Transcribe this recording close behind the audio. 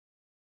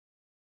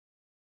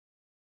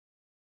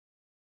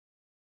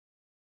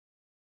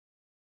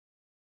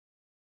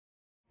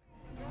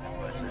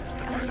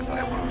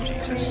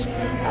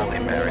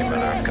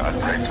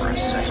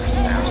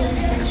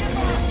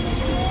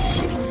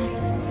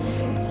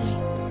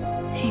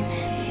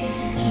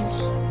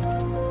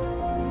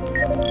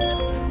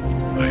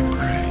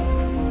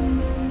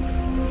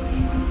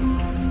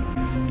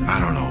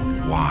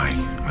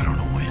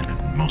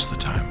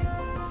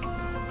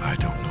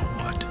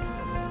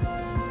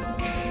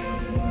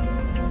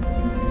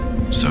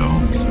so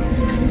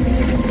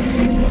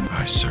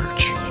I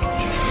search.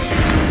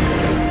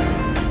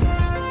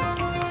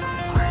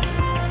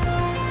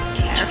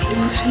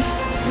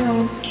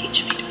 Lord,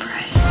 teach me to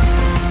pray.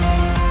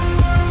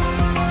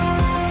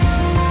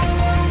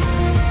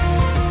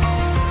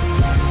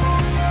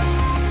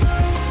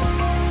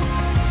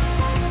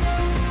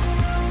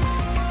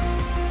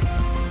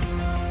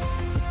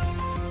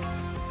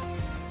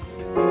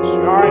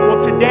 All right, well,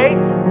 today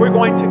we're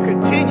going to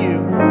continue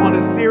on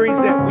a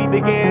series that we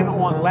began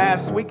on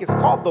last week. It's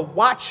called The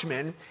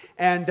Watchmen,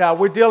 and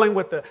we're dealing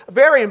with a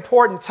very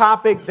important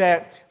topic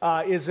that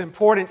is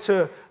important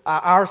to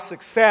our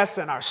success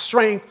and our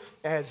strength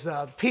as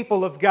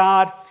people of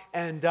God.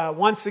 And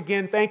once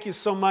again, thank you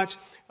so much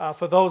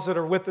for those that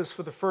are with us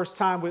for the first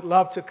time. We'd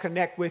love to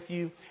connect with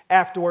you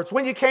afterwards.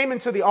 When you came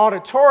into the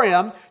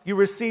auditorium, you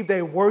received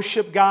a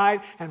worship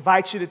guide. I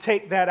invite you to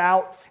take that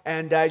out.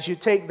 And as you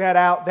take that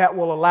out, that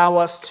will allow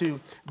us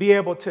to be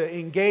able to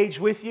engage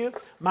with you.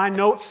 My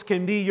notes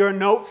can be your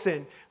notes,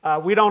 and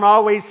we don't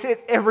always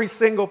hit every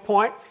single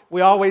point. We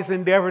always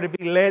endeavor to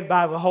be led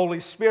by the Holy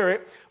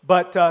Spirit.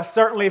 But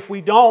certainly if we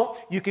don't,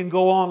 you can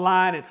go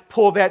online and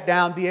pull that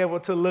down, be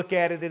able to look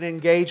at it and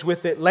engage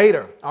with it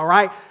later. All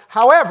right.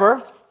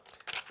 However,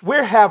 we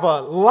have a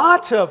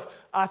lot of,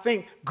 I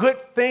think,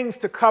 good things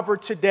to cover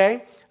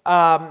today.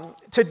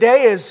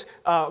 Today is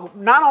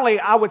not only,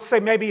 I would say,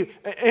 maybe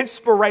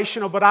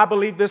inspirational, but I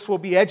believe this will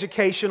be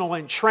educational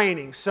and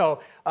training. So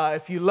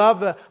if you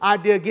love the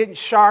idea of getting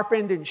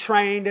sharpened and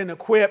trained and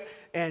equipped,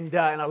 and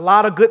a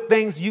lot of good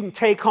things you can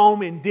take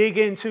home and dig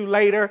into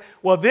later,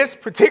 well, this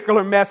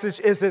particular message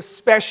is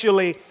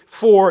especially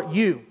for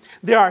you.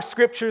 There are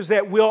scriptures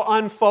that we'll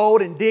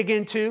unfold and dig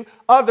into.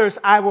 Others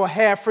I will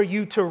have for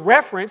you to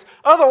reference.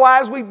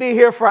 Otherwise, we'd be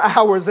here for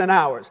hours and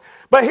hours.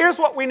 But here's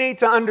what we need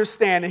to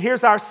understand, and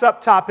here's our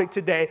subtopic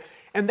today,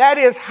 and that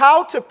is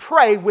how to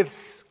pray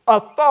with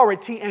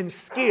authority and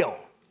skill.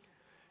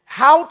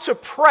 How to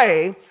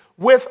pray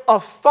with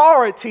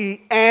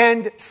authority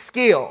and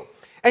skill.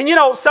 And you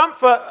know,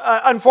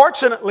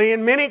 unfortunately,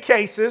 in many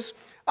cases,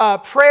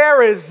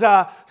 prayer is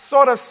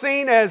sort of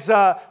seen as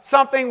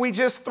something we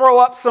just throw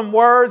up some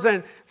words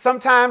and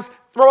sometimes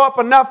throw up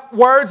enough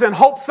words and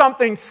hope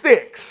something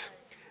sticks.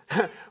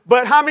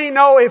 But how many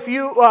know if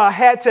you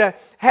had to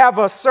have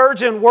a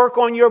surgeon work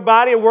on your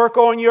body, work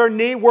on your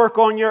knee, work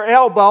on your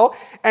elbow,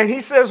 and he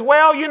says,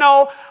 well, you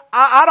know,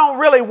 I don't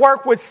really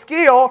work with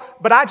skill,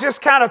 but I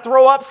just kind of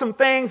throw up some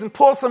things and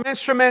pull some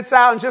instruments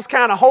out and just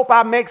kind of hope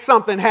I make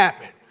something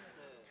happen.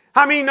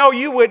 How many know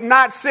you would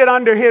not sit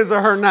under his or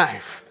her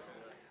knife?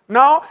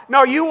 No,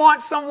 you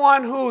want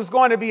someone who's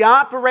going to be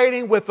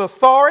operating with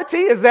authority.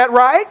 Is that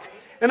right?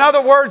 In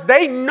other words,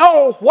 they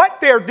know what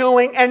they're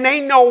doing and they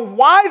know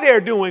why they're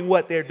doing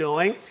what they're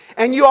doing.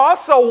 And you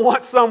also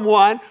want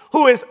someone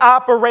who is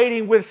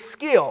operating with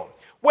skill.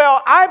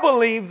 Well, I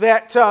believe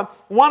that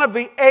one of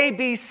the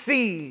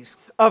ABCs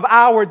of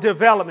our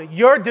development,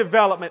 your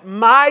development,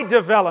 my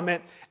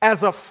development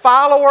as a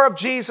follower of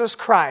Jesus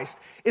Christ,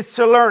 is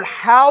to learn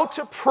how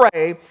to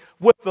pray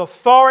with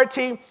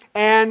authority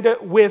and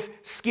with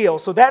skill.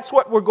 So that's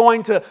what we're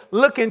going to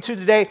look into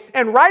today.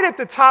 And right at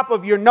the top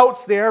of your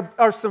notes there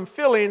are some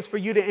fill-ins for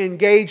you to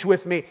engage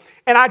with me.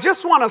 And I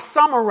just want to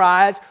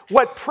summarize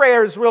what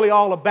prayer is really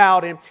all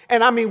about. And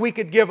I mean, we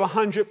could give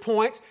 100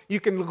 points. You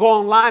can go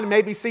online and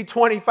maybe see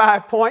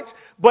 25 points.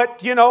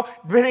 But, you know,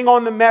 depending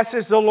on the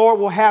message, the Lord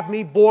will have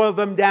me boil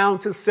them down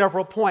to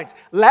several points.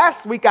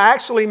 Last week, I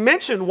actually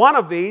mentioned one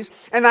of these,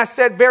 and I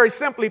said very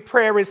simply,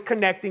 prayer is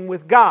connecting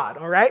with God,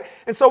 all right?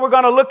 And so we're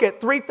going to look at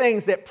three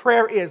things that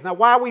prayer is. Now,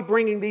 why are we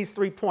bringing these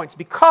 3 points?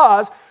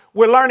 Because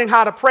we're learning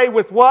how to pray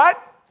with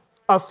what?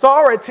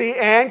 Authority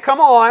and, come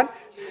on,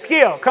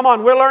 skill. Come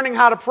on, we're learning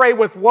how to pray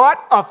with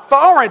what?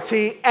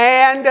 Authority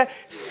and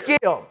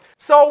skill.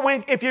 So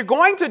if you're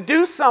going to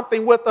do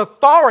something with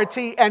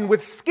authority and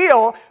with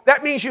skill,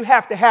 that means you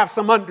have to have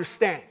some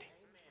understanding.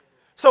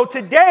 So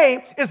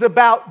today is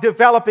about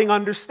developing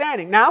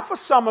understanding. Now, for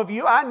some of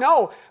you, I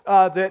know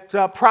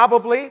that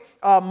probably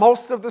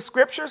most of the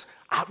scriptures,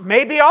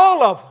 maybe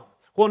all of them,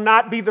 will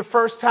not be the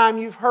first time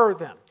you've heard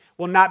them.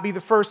 Will not be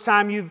the first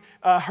time you've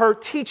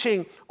heard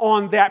teaching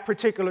on that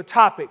particular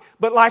topic.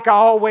 But like I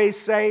always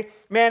say,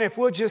 man, if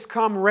we'll just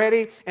come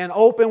ready and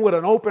open with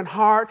an open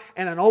heart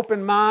and an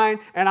open mind,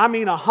 and I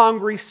mean a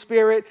hungry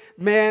spirit,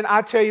 man,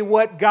 I tell you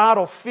what, God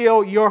will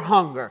fill your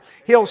hunger.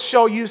 He'll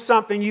show you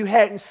something you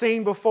hadn't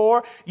seen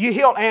before.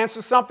 He'll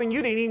answer something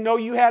you didn't even know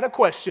you had a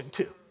question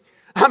to.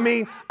 I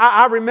mean,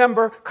 I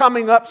remember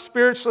coming up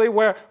spiritually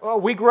where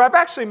we grew up.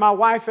 Actually, my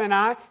wife and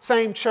I,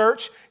 same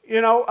church.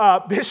 You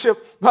know,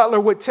 Bishop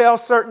Butler would tell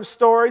certain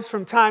stories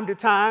from time to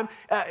time.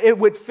 It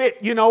would fit,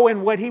 you know,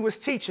 in what he was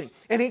teaching.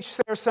 And he'd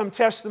share some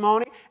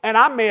testimony. And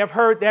I may have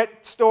heard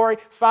that story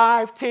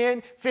 5,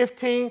 10,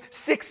 15,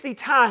 60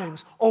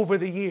 times over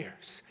the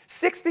years.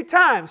 60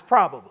 times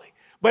probably.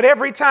 But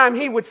every time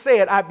he would say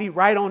it, I'd be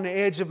right on the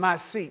edge of my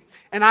seat.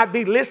 and I'd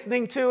be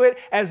listening to it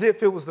as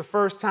if it was the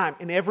first time.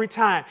 And every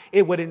time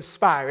it would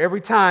inspire. Every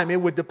time it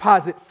would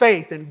deposit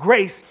faith and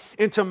grace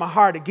into my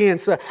heart again.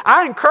 So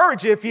I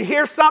encourage you, if you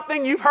hear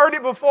something, you've heard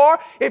it before.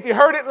 If you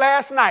heard it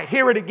last night,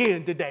 hear it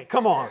again today.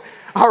 Come on.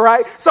 All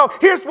right. So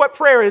here's what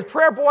prayer is.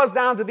 Prayer boils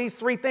down to these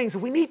three things.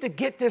 We need to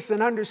get this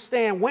and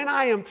understand when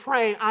I am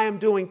praying, I am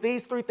doing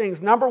these three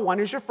things. Number one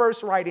is your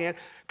first right in,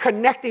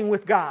 connecting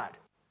with God.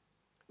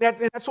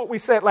 That's what we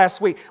said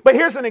last week. But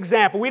here's an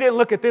example. We didn't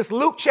look at this.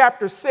 Luke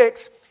chapter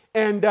 6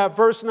 and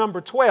verse number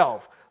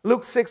 12.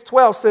 Luke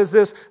 6:12 says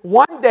this,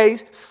 one day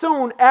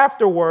soon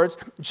afterwards,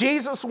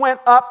 Jesus went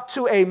up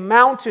to a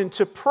mountain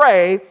to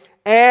pray,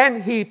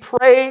 and he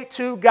prayed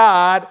to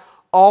God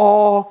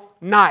all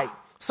night.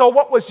 So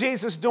what was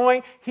Jesus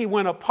doing? He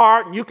went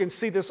apart, and you can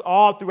see this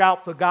all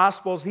throughout the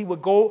Gospels. He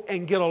would go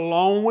and get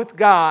alone with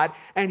God,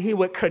 and he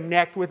would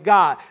connect with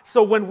God.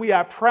 So when we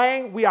are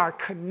praying, we are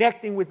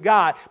connecting with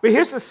God. But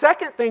here's the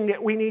second thing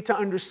that we need to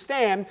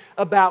understand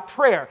about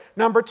prayer.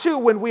 Number two,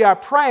 when we are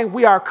praying,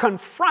 we are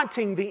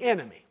confronting the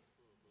enemy.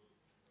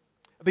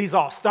 These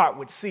all start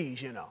with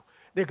C's, you know.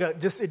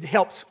 It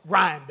helps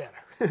rhyme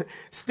better,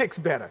 sticks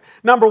better.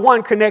 Number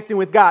one, connecting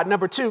with God.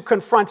 Number two,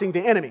 confronting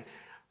the enemy.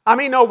 How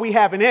many know we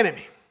have an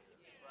enemy?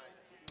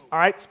 All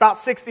right, it's about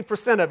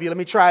 60% of you. Let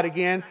me try it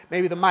again.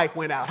 Maybe the mic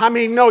went out. How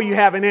many know you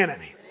have an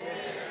enemy?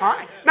 All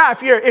right. Now,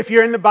 if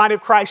you're in the body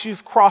of Christ,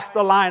 you've crossed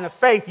the line of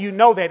faith. You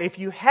know that. If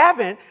you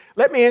haven't,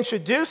 let me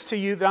introduce to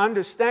you the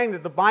understanding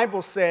that the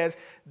Bible says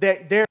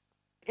that there's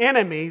an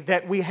enemy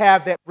that we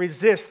have that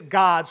resists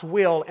God's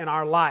will in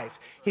our life.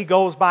 He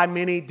goes by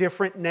many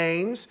different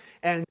names,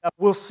 and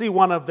we'll see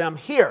one of them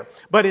here.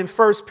 But in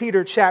 1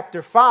 Peter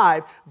chapter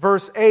 5,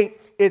 verse 8,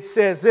 it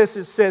says this,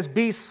 it says,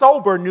 be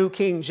sober, New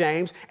King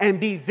James, and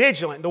be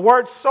vigilant. The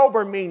word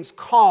sober means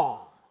calm.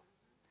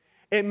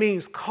 It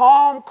means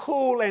calm,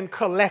 cool, and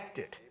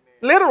collected.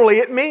 Literally,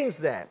 it means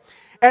that.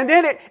 And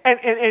then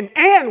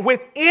and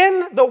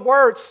within the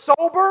word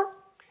sober,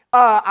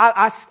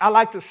 I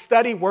like to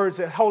study words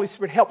that Holy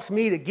Spirit helps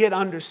me to get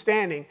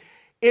understanding.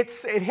 It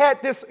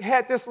had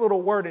this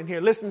little word in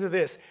here. Listen to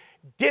this.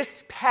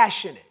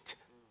 Dispassionate.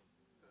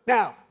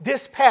 Now,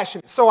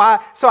 dispassionate. So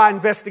I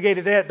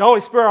investigated that. The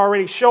Holy Spirit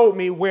already showed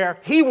me what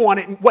he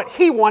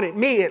wanted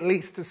me at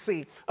least to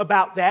see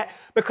about that,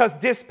 because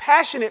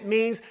dispassionate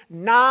means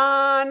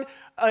non-even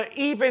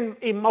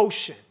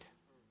emotion.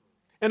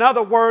 In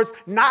other words,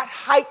 not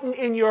heightened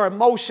in your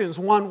emotions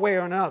one way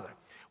or another,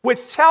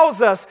 which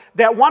tells us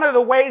that one of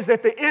the ways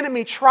that the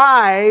enemy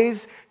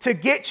tries to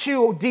get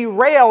you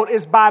derailed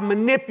is by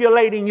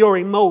manipulating your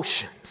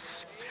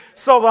emotions.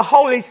 So the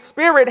Holy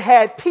Spirit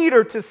had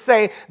Peter to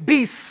say,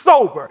 be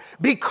sober,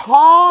 be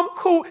calm,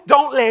 cool.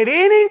 Don't let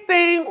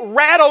anything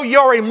rattle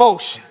your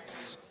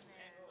emotions.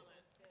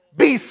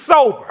 Be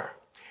sober,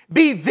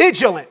 be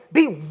vigilant,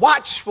 be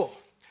watchful,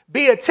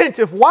 be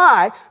attentive.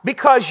 Why?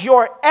 Because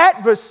your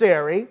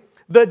adversary,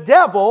 the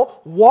devil,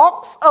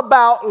 walks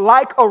about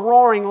like a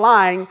roaring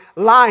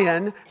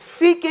lion,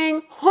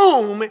 seeking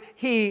whom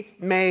he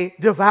may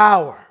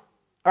devour.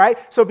 All right,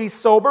 so be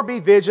sober, be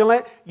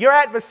vigilant. Your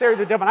adversary,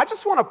 the devil. And I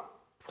just want to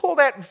pull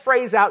that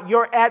phrase out,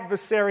 your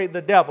adversary,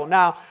 the devil.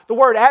 Now, the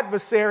word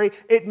adversary,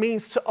 it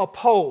means to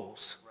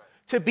oppose,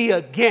 to be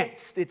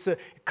against. It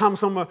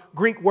comes from a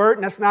Greek word,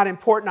 and that's not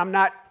important.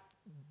 I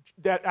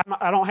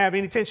don't have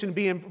any intention to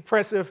be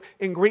impressive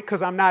in Greek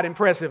because I'm not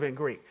impressive in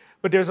Greek.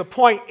 But there's a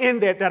point in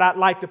that I'd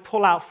like to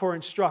pull out for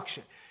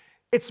instruction.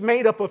 It's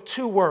made up of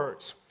two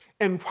words.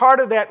 And part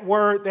of that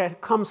word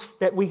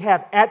that we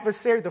have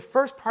adversary, the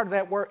first part of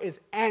that word is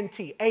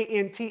anti,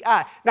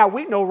 A-N-T-I. Now,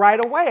 we know right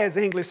away as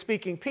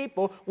English-speaking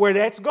people where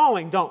that's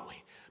going, don't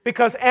we?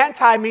 Because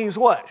anti means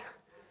what?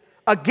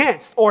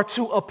 Against or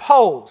to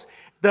oppose.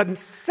 The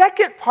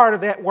second part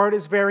of that word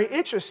is very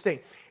interesting.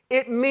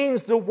 It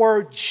means the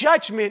word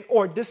judgment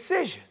or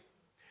decision.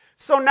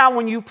 So now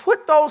when you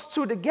put those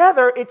two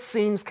together, it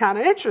seems kind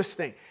of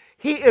interesting.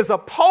 He is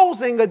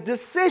opposing a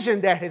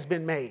decision that has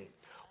been made.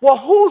 Well,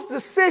 whose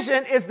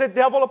decision is the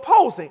devil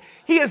opposing?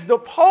 He is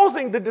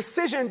opposing the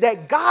decision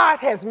that God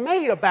has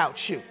made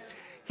about you.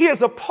 He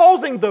is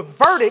opposing the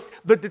verdict,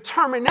 the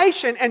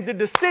determination, and the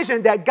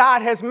decision that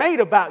God has made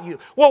about you.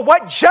 Well,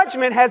 what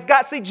judgment has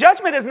God? See,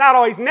 judgment is not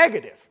always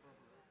negative.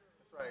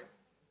 That's right.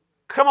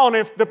 Come on,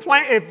 if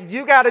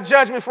you got a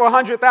judgment for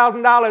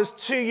 $100,000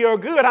 to your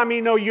good, I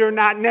mean, no, you're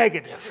not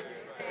negative.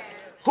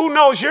 Who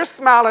knows you're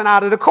smiling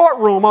out of the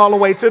courtroom all the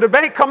way to the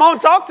bank? Come on,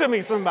 talk to me,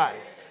 somebody.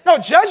 No,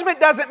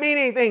 judgment doesn't mean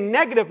anything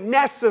negative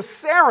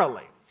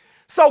necessarily.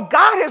 So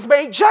God has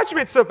made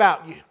judgments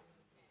about you.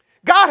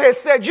 God has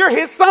said you're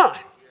his son.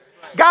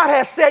 God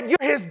has said you're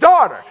his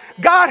daughter.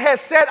 God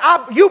has said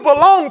you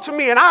belong to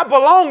me and I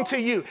belong to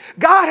you.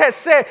 God has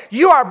said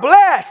you are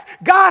blessed.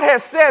 God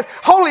has said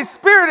Holy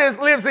Spirit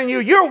lives in you.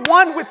 You're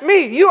one with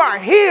me. You are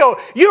healed.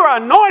 You're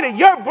anointed.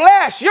 You're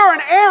blessed. You're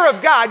an heir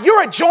of God.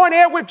 You're a joint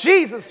heir with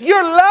Jesus.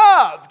 You're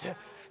loved.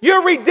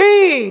 You're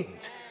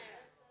redeemed.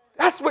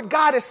 That's what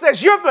God has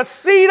says. You're the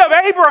seed of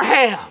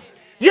Abraham.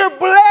 You're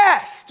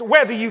blessed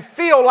whether you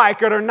feel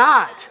like it or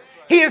not.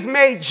 He has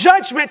made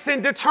judgments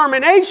and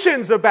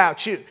determinations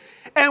about you.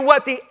 And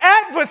what the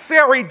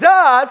adversary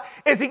does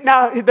is,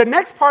 now the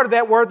next part of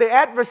that word,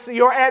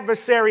 your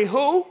adversary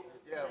who?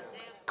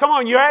 Come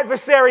on, your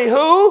adversary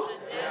who?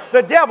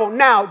 The devil.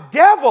 Now,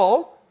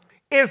 devil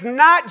is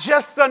not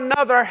just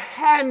another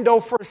handle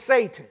for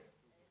Satan.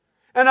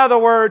 In other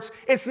words,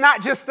 it's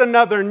not just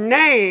another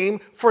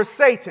name for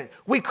Satan.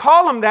 We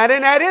call him that,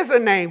 and that is a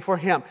name for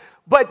him.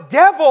 But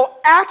devil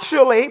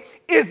actually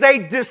is a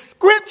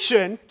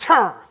description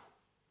term.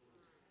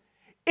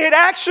 It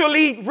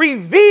actually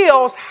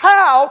reveals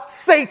how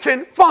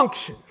Satan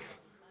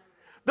functions.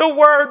 The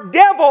word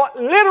devil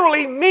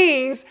literally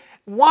means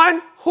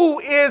one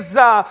who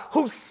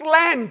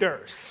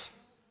slanders.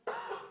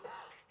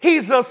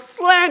 He's a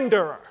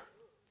slanderer.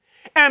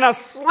 And a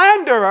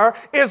slanderer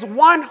is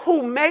one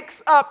who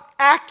makes up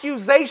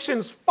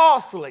accusations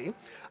falsely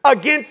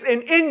against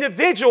an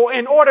individual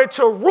in order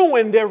to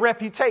ruin their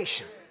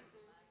reputation.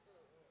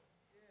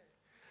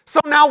 So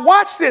now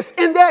watch this.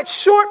 In that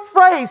short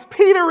phrase,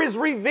 Peter is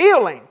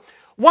revealing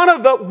one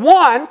of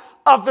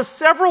the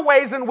several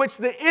ways in which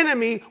the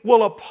enemy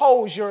will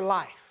oppose your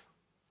life.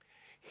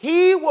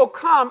 He will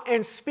come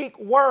and speak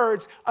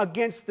words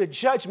against the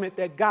judgment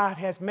that God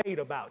has made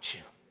about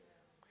you.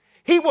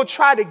 He will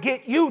try to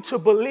get you to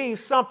believe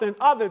something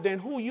other than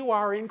who you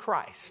are in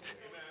Christ.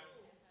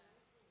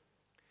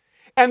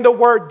 And the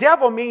word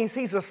devil means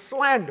he's a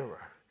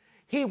slanderer.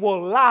 He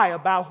will lie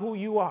about who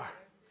you are.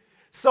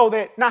 So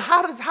that, now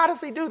how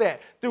does he do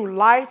that? Through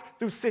life,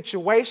 through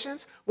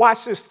situations,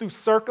 watch this, through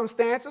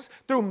circumstances,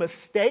 through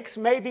mistakes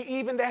maybe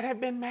even that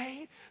have been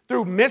made,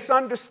 through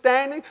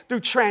misunderstanding, through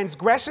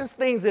transgressions,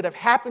 things that have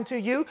happened to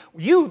you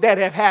that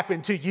have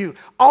happened to you,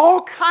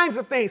 all kinds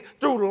of things.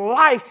 Through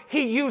life,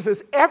 he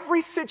uses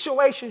every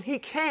situation he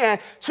can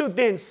to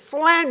then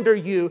slander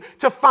you,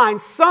 to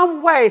find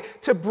some way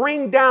to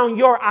bring down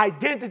your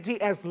identity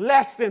as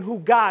less than who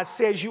God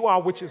says you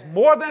are, which is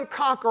more than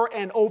conqueror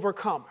and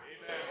overcomer.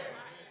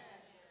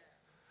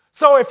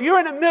 So if you're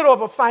in the middle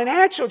of a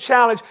financial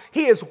challenge,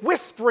 he is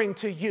whispering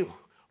to you,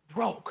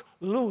 broke,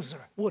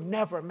 loser, will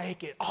never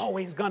make it,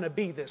 always going to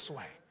be this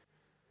way.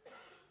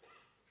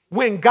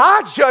 When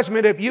God's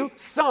judgment of you,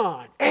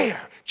 son, heir,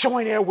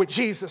 joint heir with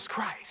Jesus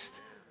Christ.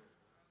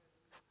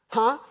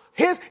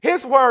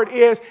 His word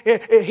is,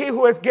 he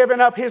who has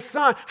given up his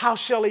son, how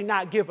shall he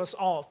not give us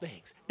all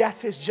things? That's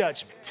his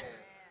judgment.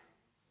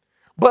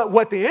 But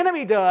what the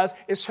enemy does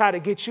is try to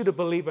get you to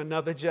believe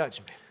another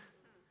judgment.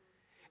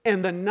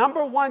 And the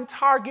number one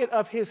target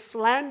of his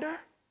slander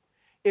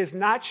is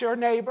not your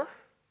neighbor.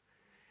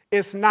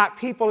 It's not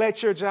people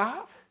at your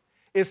job.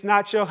 It's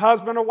not your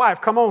husband or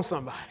wife. Come on,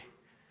 somebody.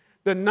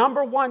 The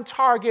number one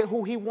target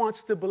who he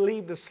wants to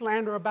believe the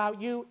slander about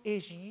you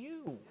is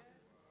you.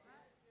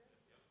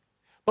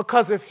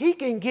 Because if he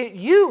can get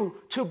you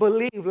to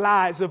believe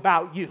lies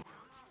about you,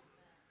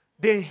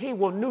 then he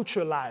will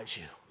neutralize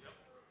you.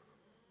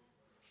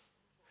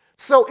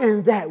 So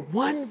in that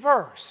one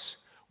verse,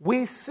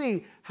 we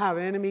see how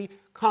the enemy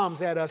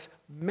comes at us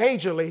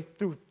majorly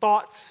through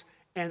thoughts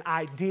and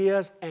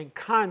ideas and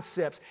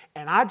concepts.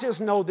 And I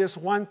just know this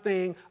one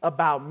thing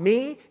about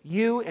me,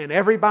 you, and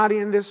everybody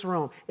in this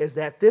room is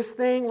that this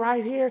thing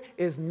right here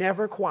is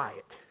never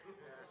quiet.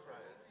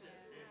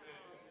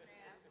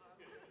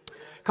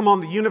 Come on,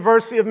 the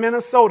University of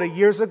Minnesota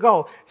years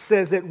ago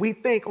says that we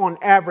think on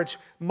average,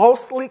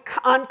 mostly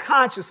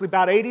unconsciously,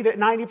 about 80 to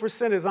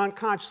 90% is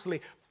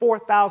unconsciously,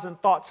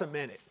 4,000 thoughts a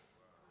minute.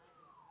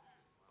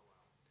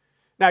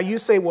 Now you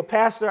say, well,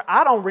 Pastor,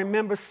 I don't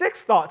remember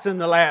 6 thoughts in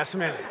the last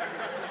minute.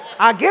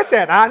 I get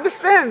that. I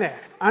understand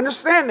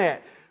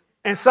that.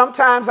 And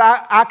sometimes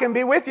I can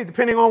be with you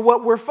depending on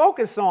what we're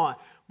focused on.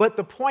 But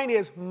the point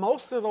is,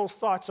 most of those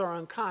thoughts are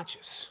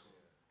unconscious,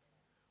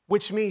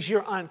 which means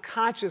you're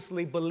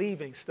unconsciously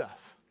believing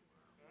stuff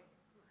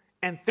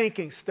and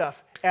thinking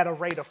stuff at a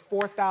rate of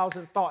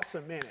 4,000 thoughts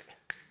a minute.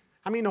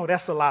 I mean, no,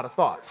 that's a lot of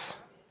thoughts.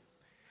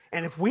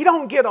 And if we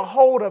don't get a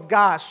hold of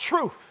God's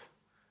truth,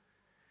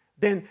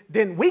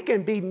 then we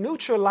can be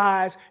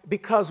neutralized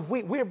because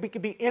we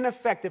can be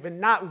ineffective and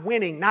not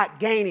winning, not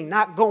gaining,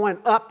 not going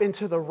up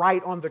into the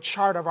right on the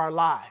chart of our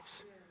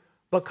lives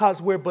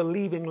because we're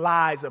believing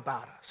lies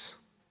about us.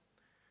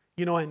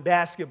 You know, in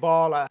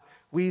basketball,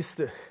 we used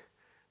to,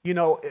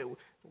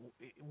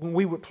 when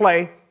we would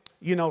play,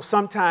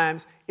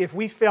 sometimes if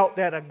we felt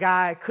that a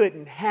guy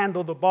couldn't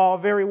handle the ball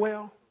very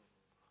well,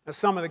 and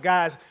some of the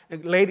guys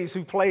and ladies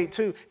who played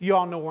too, you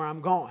all know where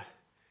I'm going.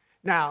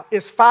 Now,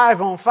 it's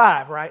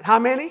 5-on-5, right? How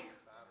many?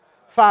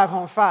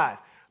 5-on-5.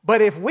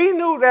 But if we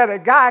knew that a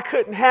guy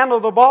couldn't handle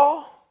the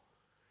ball,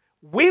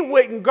 we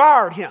wouldn't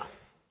guard him.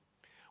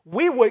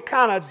 We would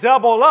kind of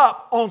double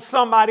up on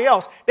somebody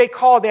else. They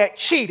call that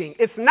cheating.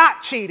 It's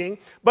not cheating,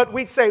 but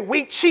we'd say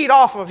we cheat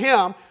off of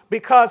him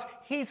because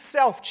he's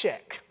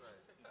self-check.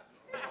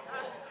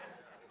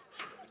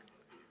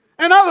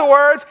 In other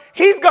words,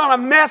 he's going to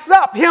mess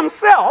up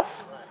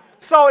himself.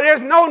 So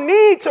there's no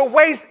need to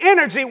waste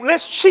energy.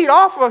 Let's cheat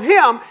off of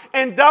him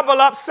and double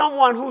up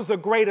someone who's a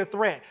greater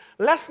threat.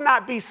 Let's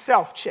not be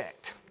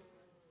self-checked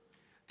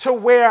to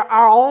where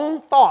our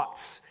own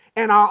thoughts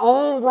and our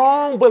own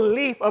wrong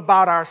belief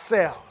about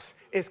ourselves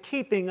is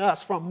keeping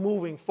us from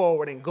moving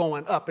forward and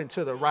going up and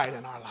to the right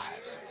in our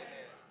lives.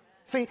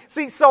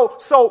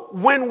 So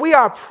when we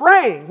are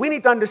praying, we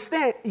need to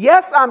understand,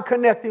 yes, I'm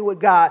connecting with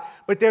God,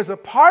 but there's a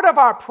part of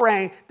our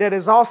praying that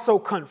is also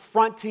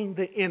confronting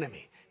the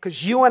enemy,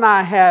 because you and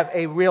I have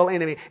a real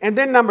enemy. And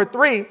then number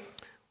 3,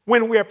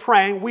 when we're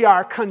praying, we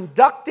are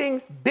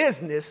conducting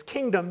business,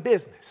 kingdom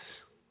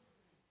business.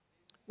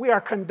 We are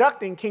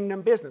conducting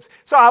kingdom business.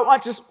 So I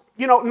want just,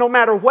 no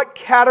matter what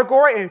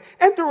category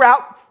and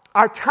throughout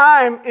our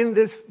time in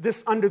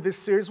this under this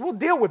series, we'll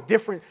deal with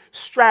different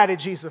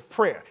strategies of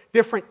prayer,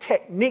 different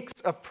techniques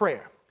of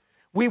prayer.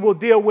 We will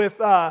deal with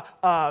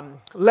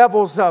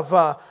levels of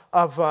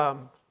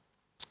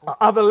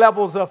other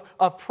levels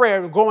of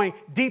prayer, going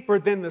deeper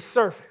than the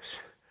surface.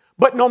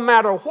 But no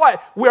matter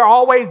what, we're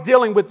always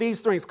dealing with these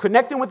things: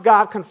 connecting with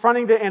God,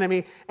 confronting the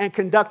enemy, and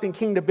conducting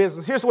kingdom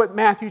business. Here's what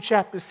Matthew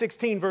chapter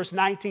 16, verse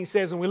 19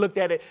 says, and we looked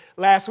at it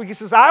last week. He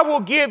says, I will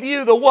give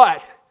you the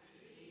what?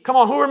 Come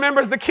on, who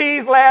remembers the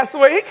keys last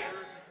week?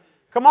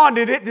 Come on,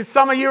 did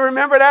some of you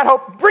remember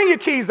that? Bring your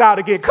keys out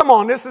again. Come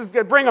on, this is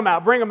good. Bring them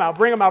out, bring them out,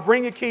 bring them out.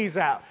 Bring your keys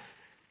out.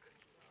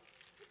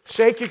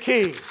 Shake your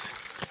keys.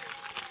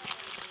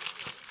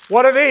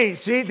 What are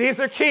these?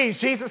 These are keys.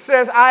 Jesus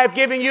says, I have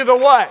given you the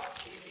what?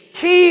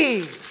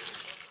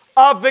 Keys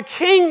of the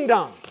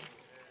kingdom.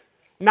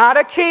 Not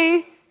a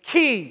key,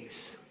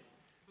 keys.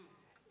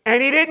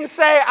 And he didn't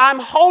say, I'm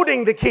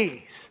holding the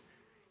keys.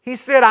 He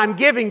said, I'm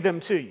giving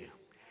them to you.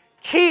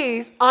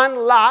 Keys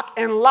unlock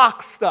and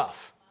lock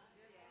stuff.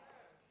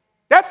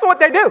 That's what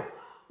they do,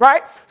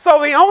 right?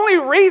 So the only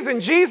reason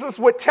Jesus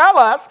would tell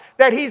us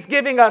that he's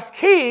giving us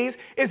keys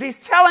is he's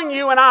telling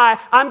you and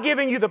I'm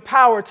giving you the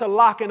power to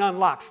lock and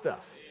unlock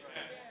stuff.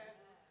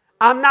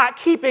 I'm not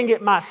keeping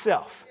it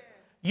myself.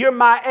 You're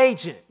my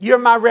agent. You're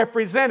my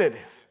representative.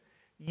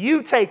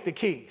 You take the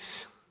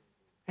keys.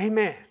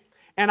 Amen.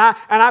 And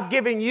I've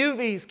given you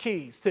these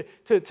keys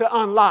to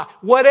unlock.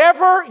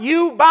 Whatever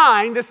you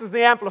bind, this is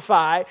the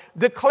Amplified,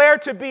 declare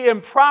to be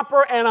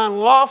improper and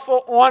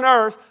unlawful on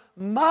earth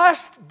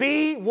must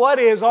be what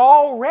is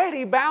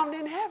already bound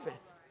in heaven.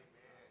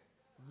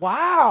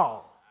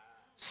 Wow.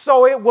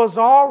 So it was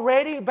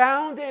already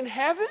bound in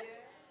heaven,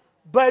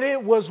 but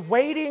it was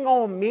waiting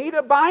on me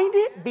to bind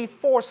it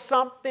before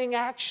something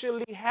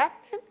actually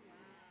happened?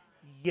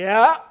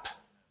 Yep.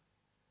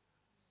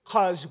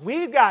 Because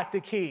we got the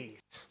keys.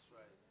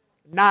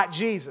 Not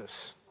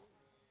Jesus.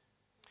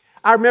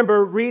 I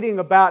remember reading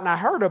about, and I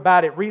heard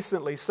about it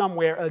recently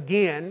somewhere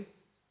again,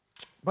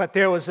 but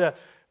there was a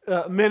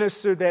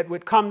minister that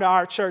would come to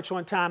our church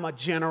one time, a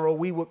general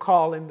we would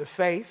call in the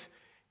faith,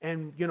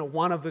 and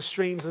one of the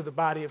streams of the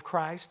body of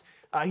Christ.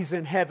 He's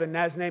in heaven.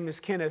 Now his name is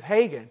Kenneth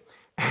Hagin.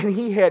 And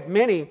he had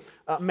many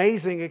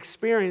amazing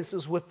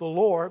experiences with the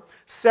Lord,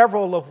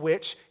 several of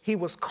which he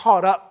was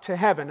caught up to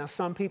heaven. Now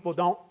some people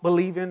don't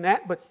believe in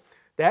that, but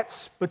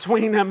that's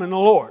between them and the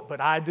Lord. But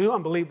I do. I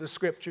believe the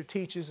scripture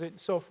teaches it and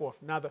so forth.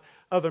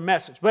 Another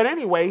message. But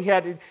anyway, he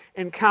had an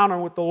encounter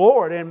with the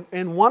Lord. And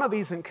in one of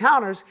these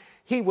encounters,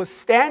 he was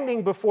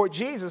standing before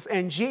Jesus,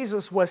 and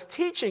Jesus was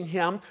teaching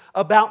him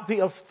about the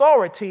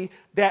authority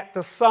that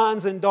the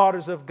sons and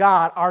daughters of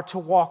God are to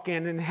walk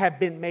in and have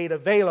been made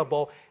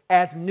available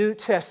as New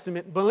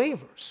Testament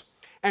believers.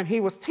 And he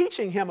was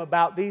teaching him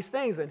about these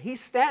things, and he's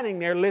standing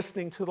there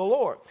listening to the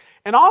Lord.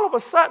 And all of a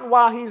sudden,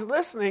 while he's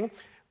listening,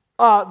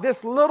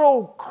 this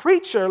little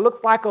creature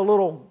looked like a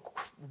little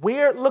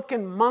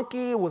weird-looking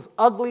monkey. It was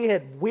ugly,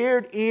 had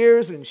weird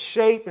ears and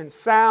shape and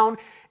sound,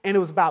 and it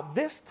was about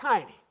this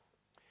tiny.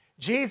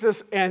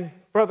 Jesus and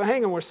Brother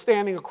Hagin were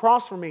standing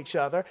across from each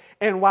other,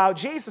 and while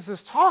Jesus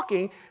is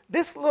talking,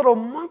 this little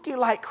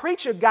monkey-like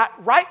creature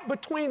got right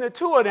between the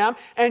two of them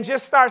and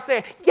just started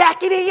saying,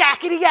 yakety,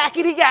 yakety,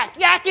 yakety, yak,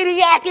 yakety,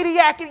 yakety,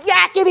 yakety,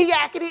 yakety,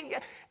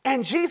 yakety.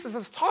 And Jesus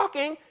is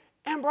talking,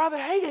 and Brother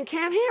Hagin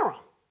can't hear him.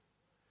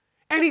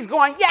 And he's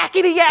going,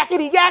 yakety,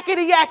 yakety,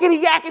 yakety,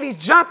 yakety, yakety. He's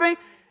jumping.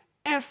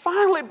 And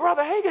finally,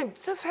 Brother Hagin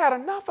just had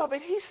enough of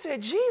it. He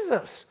said,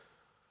 Jesus,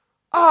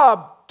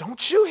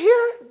 don't you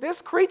hear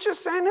this creature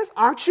saying this?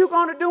 Aren't you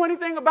going to do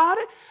anything about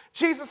it?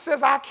 Jesus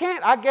says, I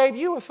can't. I gave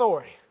you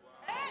authority.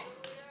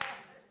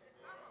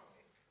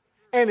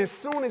 And as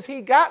soon as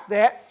he got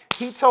that,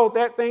 he told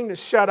that thing to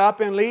shut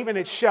up and leave, and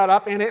it shut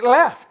up and it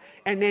left.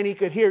 And then he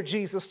could hear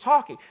Jesus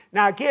talking.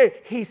 Now again,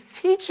 he's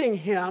teaching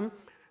him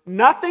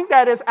nothing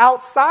that is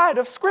outside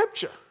of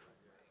Scripture.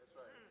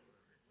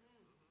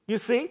 You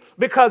see?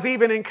 Because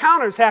even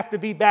encounters have to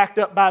be backed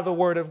up by the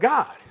Word of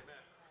God.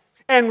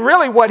 And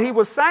really what he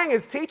was saying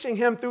is teaching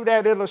him through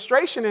that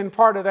illustration and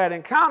part of that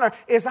encounter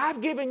is I've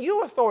given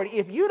you authority.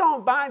 If you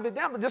don't bind the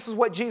devil, this is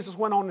what Jesus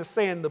went on to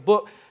say in the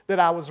book that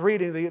I was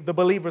reading, the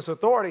Believer's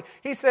Authority.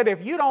 He said,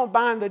 if you don't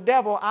bind the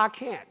devil, I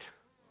can't.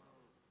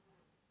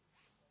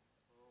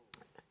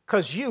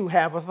 Because you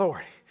have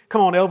authority.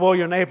 Come on, elbow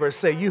your neighbor and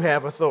say, you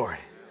have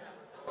authority.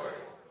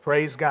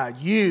 Praise God.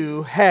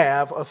 You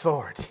have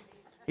authority.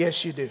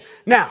 Yes, you do.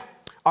 Now,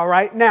 all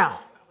right, now,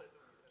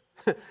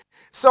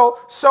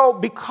 So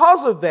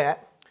because of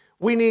that,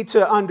 we need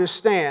to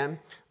understand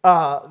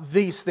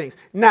these things.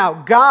 Now,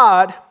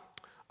 God,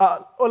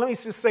 let me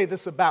just say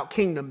this about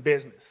kingdom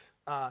business.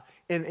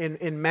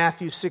 In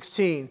Matthew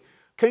 16,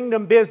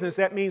 kingdom business,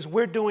 that means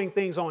we're doing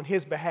things on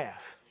his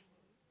behalf.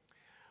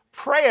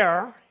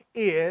 Prayer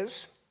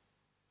is,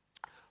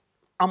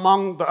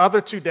 among the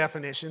other two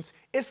definitions,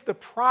 it's the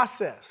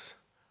process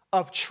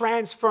of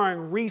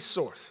transferring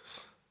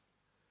resources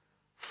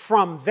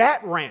from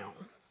that realm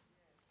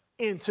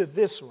into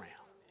this realm.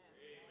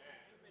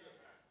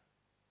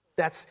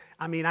 That's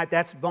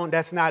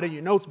not in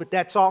your notes, but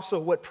that's also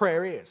what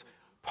prayer is.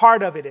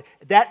 Part of it,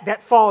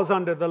 that falls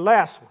under the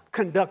last one,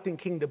 conducting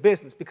kingdom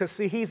business, because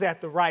see, he's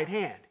at the right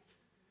hand.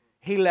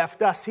 He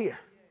left us here.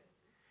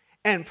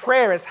 And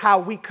prayer is how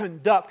we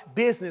conduct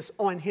business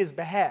on his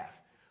behalf.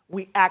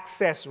 We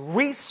access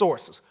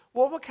resources.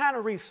 Well, what kind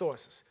of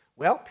resources?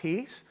 Well,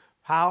 peace,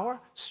 power,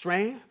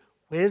 strength,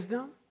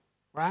 wisdom,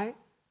 right?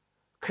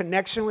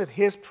 Connection with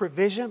his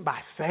provision by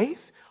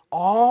faith.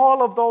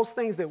 All of those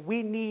things that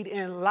we need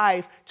in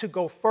life to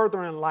go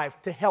further in life,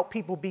 to help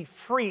people be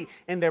free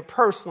in their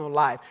personal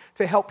life,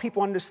 to help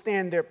people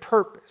understand their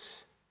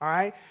purpose, all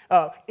right?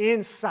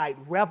 Insight,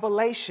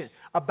 revelation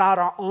about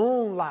our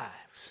own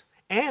lives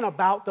and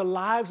about the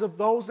lives of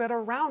those that are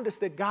around us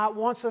that God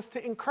wants us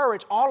to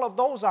encourage. All of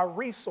those are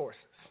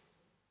resources.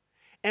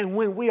 And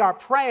when we are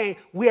praying,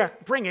 we are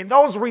bringing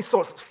those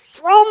resources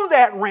from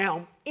that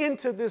realm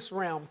into this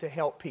realm to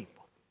help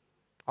people.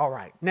 All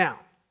right, now,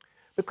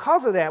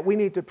 because of that, we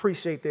need to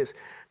appreciate this.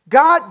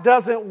 God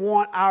doesn't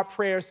want our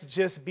prayers to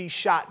just be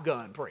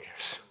shotgun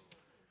prayers.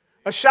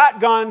 A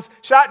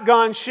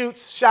shotgun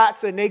shoots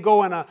shots and they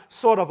go in a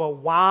sort of a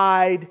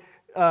wide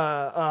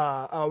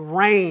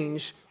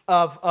range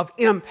of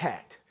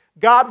impact.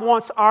 God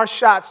wants our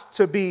shots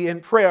to be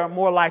in prayer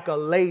more like a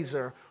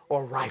laser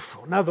or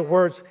rifle. In other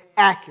words,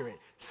 accurate,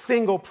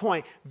 single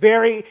point,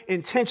 very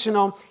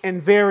intentional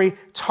and very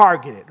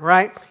targeted,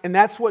 right? And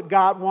that's what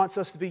God wants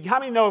us to be. How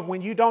many know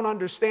when you don't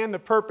understand the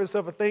purpose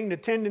of a thing, the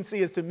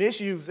tendency is to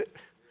misuse it?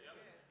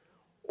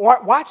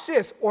 Or watch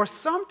this, or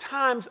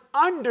sometimes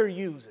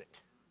underuse it.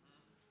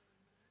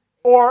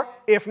 Or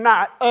if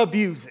not,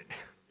 abuse it.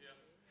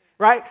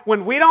 Right?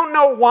 When we don't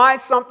know why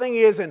something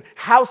is and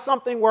how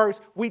something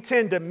works, we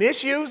tend to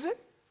misuse it,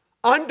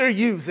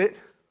 underuse it,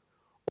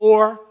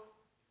 or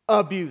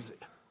abuse it.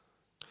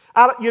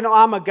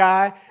 I'm a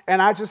guy,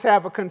 and I just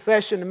have a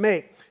confession to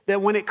make,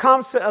 that when it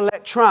comes to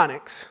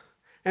electronics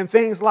and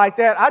things like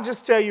that, I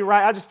just tell you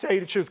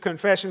the truth.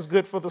 Confession's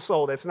good for the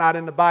soul. That's not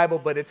in the Bible,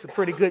 but it's a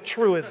pretty good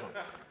truism.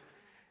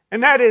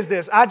 And that is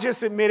this. I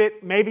just admit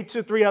it. Maybe 2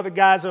 or 3 other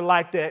guys are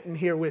like that and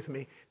here with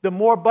me. The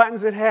more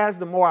buttons it has,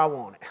 the more I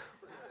want it.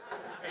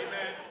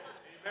 Amen.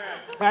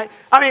 Right?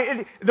 I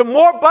mean, the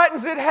more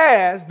buttons it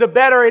has, the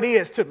better it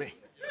is to me.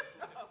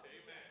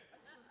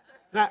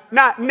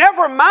 Now,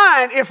 never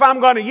mind if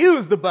I'm going to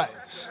use the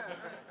buttons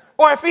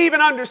or if I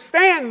even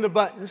understand the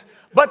buttons,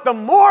 but the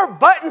more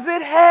buttons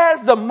it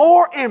has, the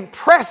more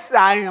impressed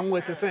I am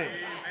with the thing.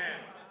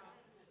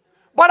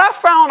 But I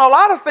found a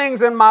lot of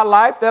things in my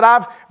life that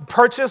I've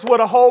purchased with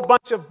a whole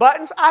bunch of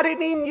buttons. I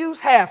didn't even use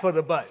half of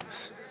the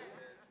buttons,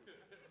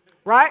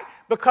 right?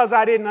 Because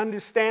I didn't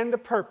understand the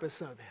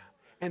purpose of them.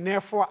 And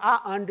therefore, I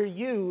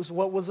underused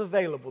what was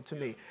available to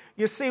me.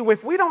 You see,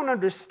 if we don't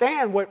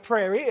understand what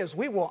prayer is,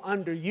 we will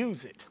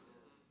underuse it.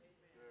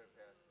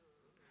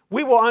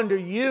 We will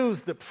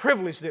underuse the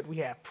privilege that we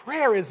have.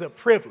 Prayer is a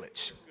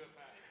privilege.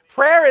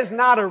 Prayer is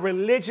not a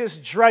religious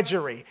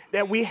drudgery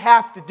that we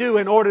have to do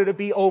in order to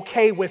be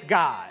okay with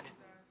God.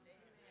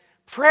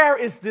 Prayer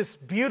is this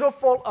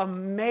beautiful,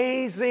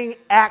 amazing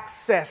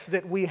access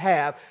that we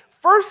have,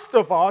 first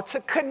of all,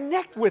 to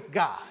connect with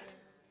God.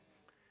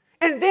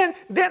 And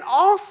then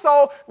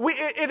also,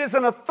 it is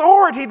an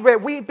authority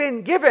that we've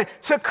been given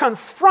to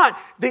confront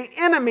the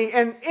enemy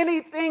and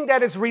anything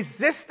that is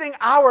resisting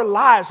our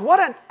lives.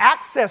 What an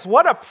access,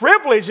 what a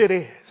privilege it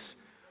is.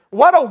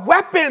 What a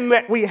weapon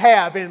that we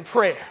have in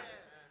prayer.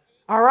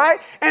 All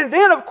right? And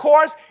then, of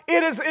course,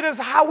 it is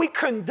how we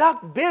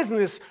conduct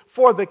business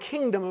for the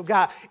kingdom of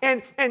God.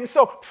 And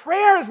so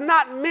prayer is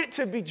not meant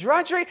to be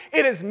drudgery.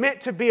 It is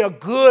meant to be a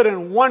good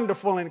and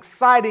wonderful and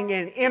exciting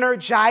and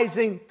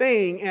energizing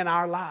thing in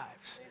our lives.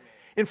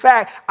 In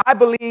fact, I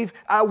believe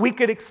we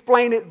could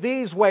explain it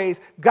these ways.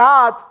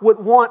 God would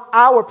want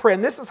our prayer,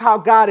 and this is how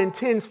God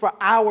intends for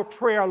our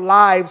prayer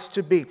lives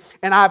to be.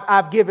 And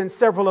I've given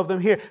several of them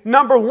here.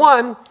 Number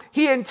one,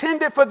 he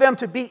intended for them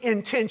to be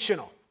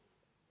intentional.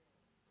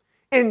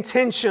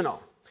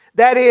 Intentional.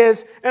 That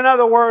is, in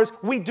other words,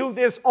 we do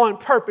this on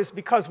purpose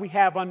because we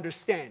have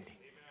understanding.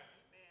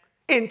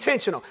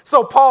 Intentional.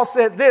 So Paul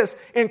said this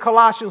in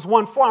Colossians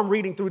 1:4. I'm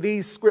reading through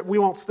these scripts. We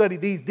won't study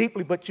these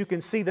deeply, but you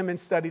can see them and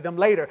study them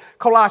later.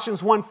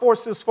 Colossians 1:4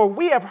 says, "For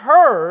we have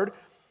heard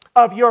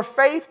of your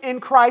faith in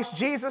Christ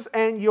Jesus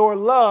and your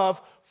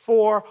love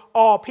for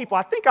all people."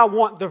 I think I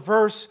want the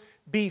verse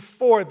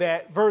before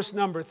that, verse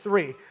number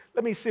 3.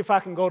 Let me see if I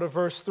can go to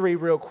verse 3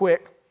 real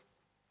quick.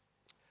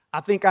 I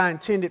think I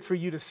intended for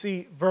you to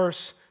see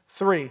verse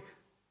 3.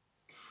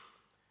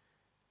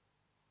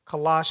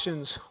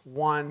 Colossians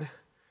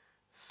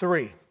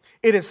 1:3.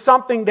 It is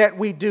something that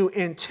we do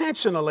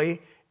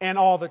intentionally and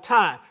all the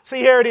time. See,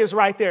 here it is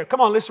right there. Come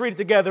on, let's read it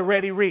together.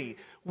 Ready, read.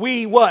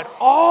 We what?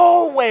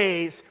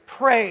 Always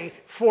pray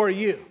for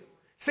you.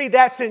 See,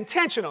 that's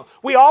intentional.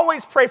 We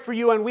always pray for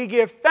you, and we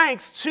give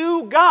thanks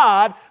to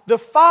God, the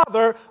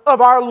Father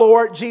of our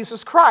Lord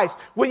Jesus Christ.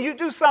 When you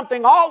do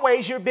something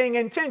always, you're being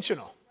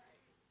intentional.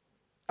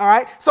 All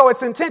right? So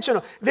it's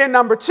intentional. Then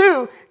number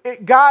two,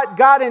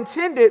 God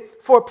intended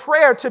for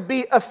prayer to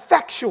be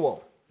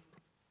effectual.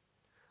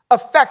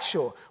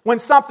 Effectual. When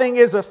something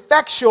is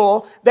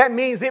effectual, that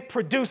means it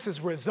produces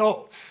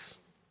results.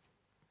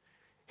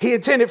 He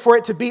intended for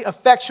it to be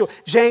effectual.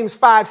 James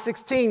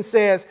 5:16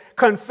 says,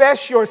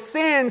 confess your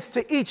sins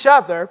to each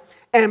other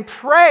and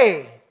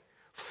pray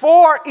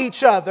for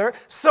each other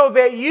so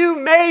that you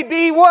may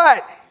be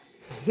what?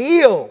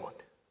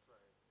 Healed.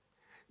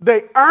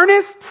 The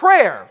earnest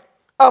prayer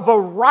of a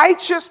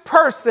righteous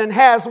person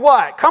has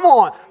what? Come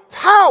on,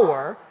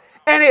 power,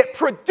 and it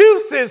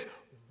produces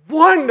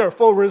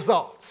wonderful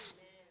results.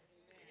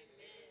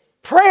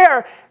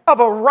 Prayer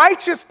of a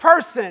righteous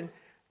person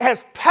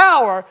has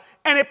power,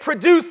 and it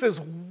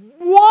produces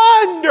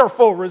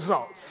wonderful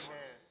results.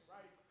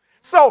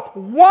 So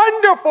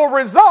wonderful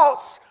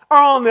results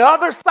are on the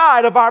other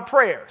side of our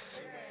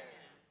prayers.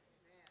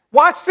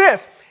 Watch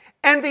this.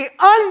 And the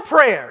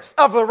unprayers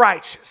of the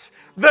righteous,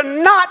 the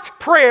not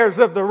prayers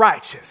of the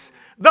righteous,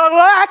 the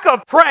lack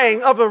of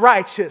praying of the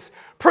righteous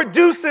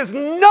produces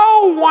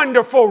no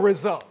wonderful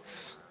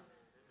results.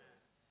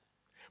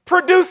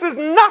 Produces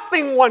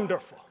nothing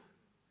wonderful.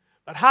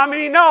 But how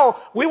many know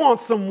we want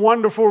some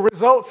wonderful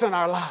results in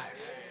our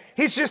lives?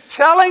 He's just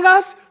telling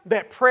us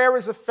that prayer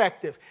is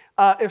effective.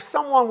 If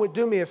someone would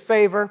do me a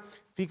favor,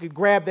 if you could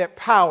grab that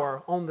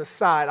power on the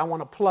side, I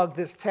want to plug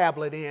this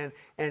tablet in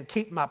and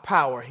keep my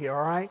power here,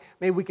 all right?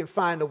 Maybe we can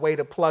find a way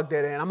to plug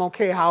that in. I'm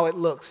okay how it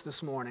looks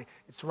this morning.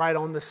 It's right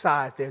on the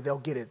side there. They'll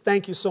get it.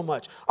 Thank you so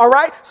much. All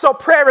right? So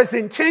prayer is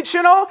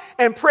intentional,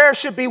 and prayer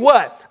should be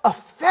what?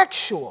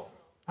 Effectual,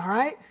 all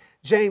right?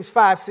 James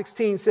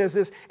 5:16 says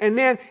this. And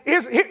then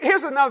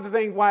here's another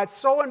thing why it's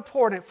so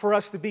important for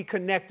us to be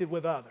connected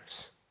with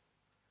others.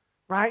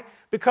 Right?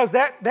 Because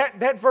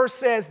that verse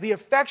says the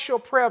effectual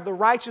prayer of the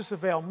righteous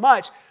avail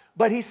much.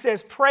 But he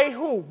says, pray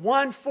who?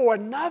 One for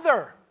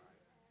another.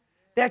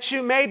 That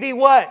you may be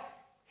what?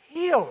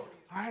 Healed.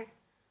 All right?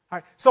 All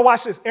right. So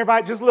watch this.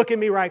 Everybody just look at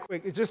me right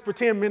quick. Just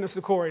pretend Minister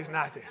Corey's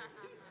not there.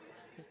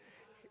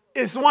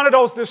 It's one of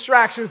those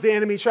distractions the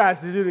enemy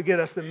tries to do to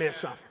get us to miss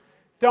something.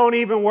 Don't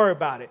even worry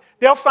about it.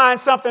 They'll find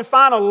something.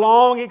 Find a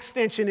long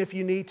extension if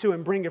you need to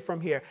and bring it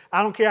from here.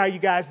 I don't care how you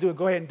guys do it.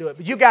 Go ahead and do it.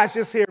 But you guys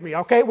just hear me,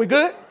 okay? We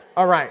good?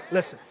 All right,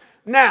 listen.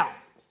 Now,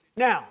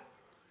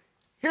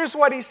 here's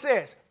what he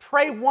says.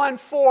 Pray one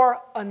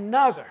for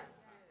another.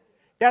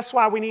 That's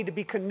why we need to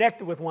be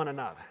connected with one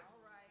another.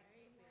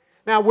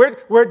 Now,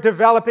 we're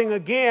developing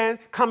again,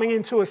 coming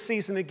into a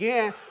season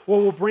again, where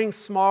we'll bring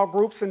small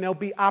groups, and there'll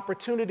be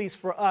opportunities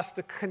for us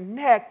to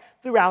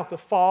connect throughout the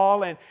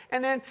fall and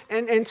then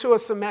into a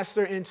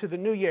semester into the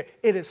new year.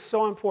 It is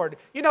so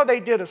important. You know, they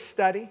did a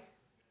study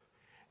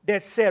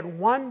that said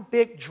one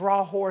big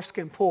draw horse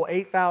can pull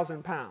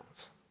 8,000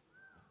 pounds.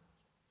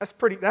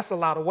 That's a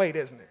lot of weight,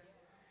 isn't it?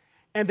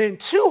 And then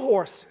two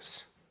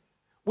horses,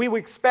 we would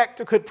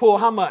expect could pull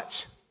how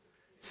much?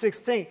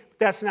 16.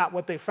 That's not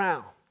what they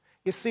found.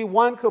 You see,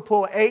 one could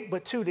pull 8,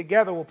 but two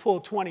together will pull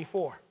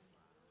 24.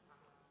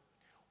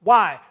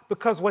 Why?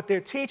 Because what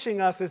they're teaching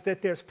us is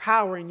that there's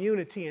power in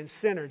unity and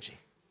synergy.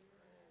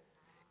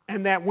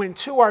 And that when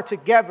two are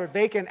together,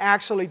 they can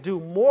actually do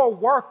more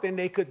work than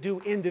they could do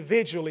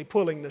individually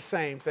pulling the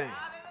same thing.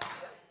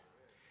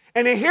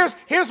 And then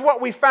here's what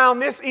we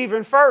found this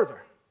even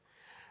further.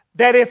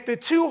 That if the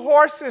two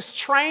horses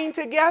train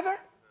together,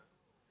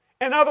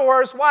 in other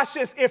words, watch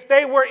this, if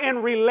they were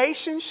in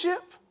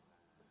relationship,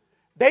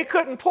 they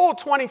couldn't pull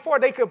 24,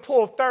 they could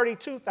pull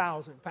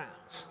 32,000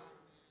 pounds.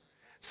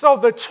 So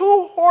the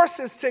two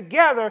horses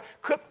together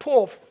could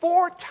pull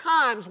 4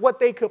 times what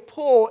they could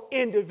pull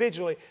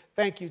individually.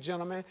 Thank you,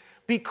 gentlemen.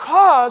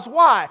 Because,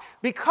 why?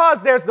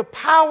 Because there's the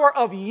power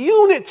of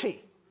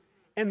unity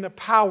and the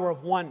power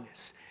of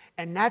oneness.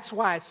 And that's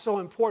why it's so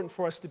important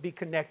for us to be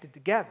connected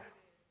together.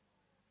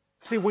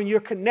 See, when you're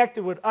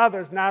connected with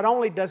others, not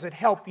only does it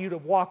help you to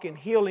walk in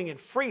healing and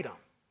freedom,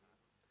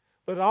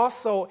 but it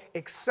also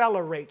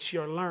accelerates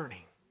your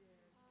learning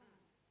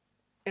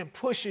and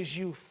pushes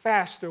you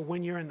faster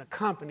when you're in the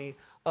company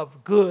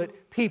of good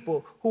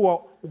people who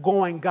are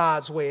going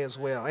God's way as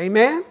well.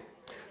 Amen?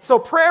 So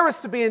prayer is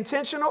to be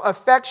intentional,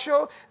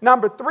 effectual.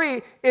 Number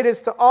 3, it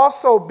is to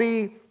also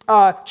be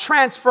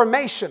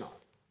transformational.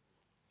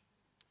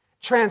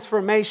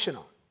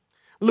 Transformational.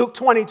 Luke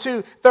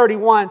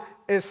 22:31,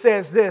 it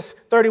says this,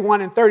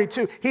 31 and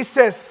 32. He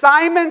says,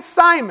 Simon,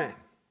 Simon,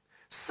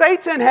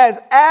 Satan has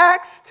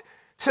asked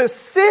to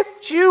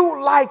sift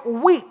you like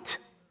wheat,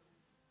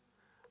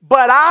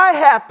 but I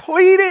have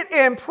pleaded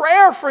in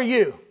prayer for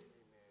you.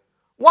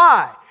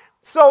 Why?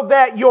 So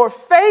that your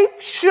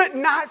faith should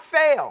not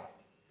fail.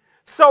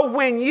 So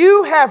when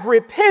you have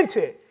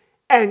repented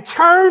and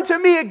turned to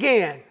me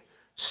again,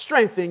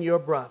 strengthen your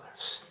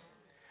brothers.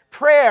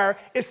 Prayer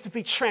is to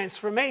be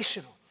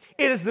transformational.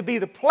 It is to be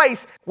the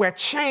place where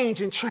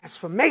change and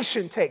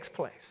transformation takes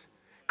place.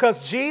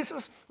 Because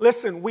Jesus,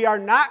 listen, we are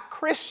not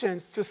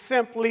Christians to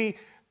simply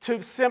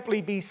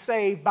be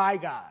saved by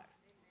God.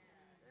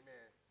 Amen.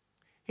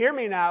 Hear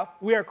me now.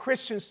 We are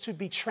Christians to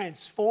be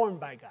transformed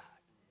by God.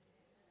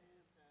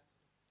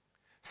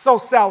 So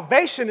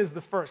salvation is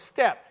the first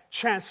step.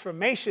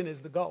 Transformation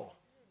is the goal.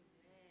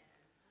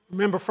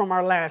 Remember from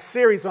our last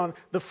series on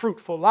the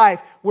fruitful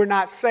life, we're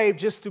not saved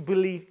just to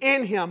believe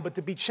in him, but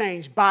to be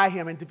changed by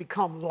him and to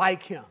become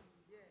like him.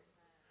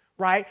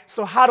 Right?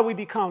 So how do we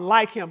become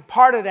like him?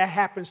 Part of that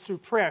happens through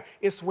prayer.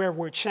 It's where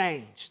we're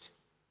changed.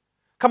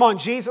 Come on,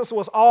 Jesus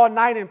was all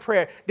night in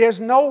prayer. There's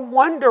no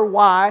wonder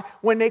why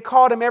when they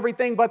called him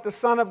everything but the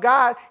Son of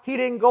God, he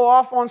didn't go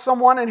off on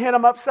someone and hit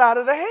him upside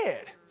of the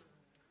head.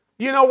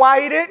 You know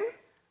why he didn't?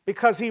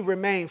 Because he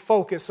remained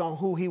focused on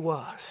who he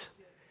was.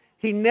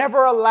 He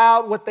never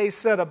allowed what they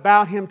said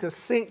about him to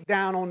sink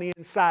down on the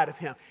inside of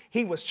him.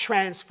 He was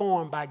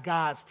transformed by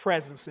God's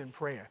presence in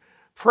prayer.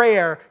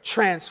 Prayer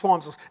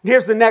transforms us.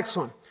 Here's the next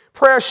one.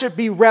 Prayer should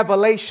be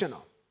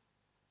revelational.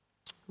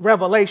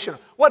 Revelational.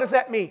 What does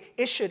that mean?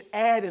 It should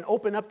add and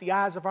open up the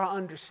eyes of our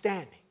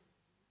understanding.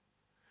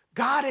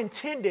 God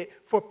intended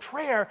for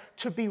prayer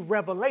to be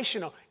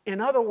revelational. In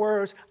other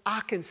words,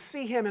 I can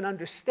see him and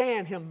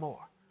understand him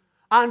more.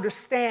 I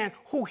understand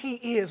who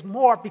he is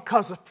more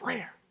because of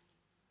prayer.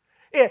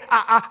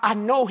 I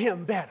know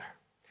him better.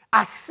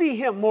 I see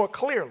him more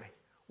clearly.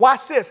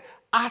 Watch this.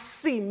 I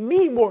see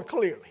me more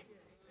clearly.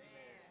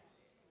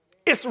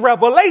 It's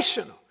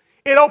revelational.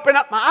 It opened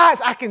up my eyes.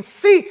 I can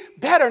see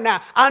better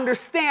now. I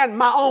understand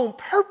my own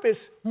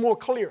purpose more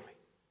clearly.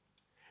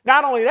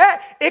 Not only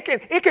that, it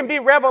can be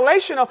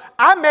revelational.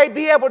 I may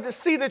be able to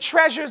see the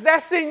treasures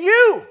that's in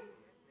you.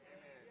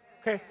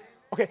 Okay.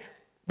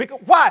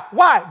 Why?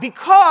 Why?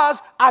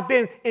 Because I've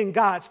been in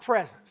God's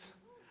presence.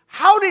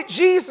 How did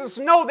Jesus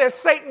know that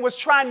Satan was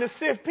trying to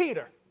sift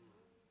Peter?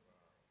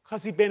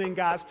 Because he'd been in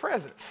God's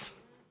presence.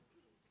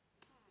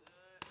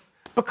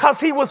 Because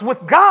he was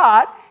with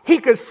God, he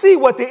could see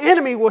what the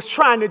enemy was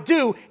trying to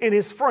do in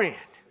his friend.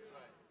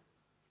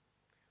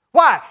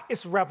 Why?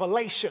 It's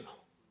revelational.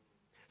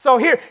 So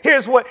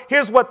here's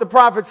what the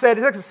prophet said.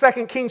 It's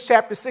 2 Kings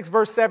chapter 6,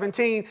 verse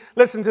 17.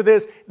 Listen to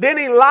this. Then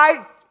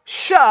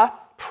Elisha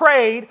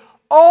prayed,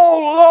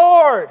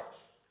 "Oh Lord,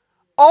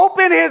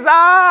 open his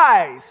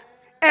eyes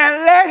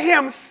and let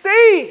him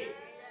see."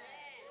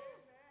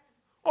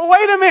 Oh,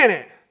 wait a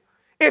minute.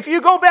 If you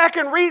go back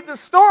and read the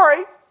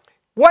story,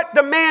 what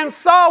the man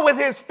saw with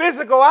his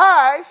physical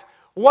eyes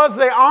was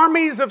the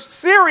armies of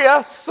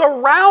Syria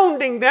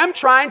surrounding them,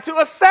 trying to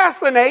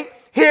assassinate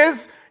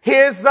his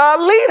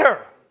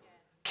leader.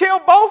 Kill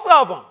both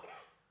of them.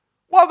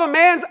 Well, the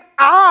man's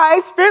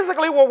eyes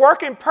physically were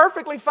working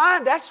perfectly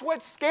fine. That's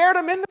what scared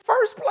him in the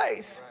first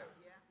place.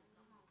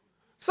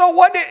 So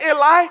what did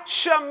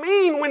Elisha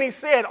mean when he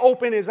said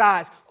open his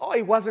eyes? Oh,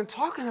 he wasn't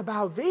talking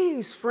about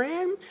these,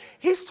 friend.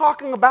 He's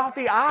talking about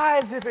the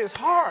eyes of his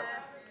heart.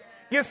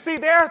 You see,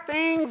 there are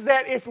things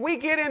that if we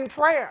get in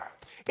prayer,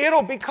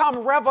 it'll become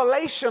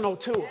revelational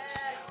to us.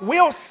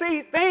 We'll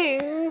see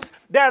things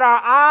that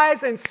our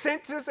eyes and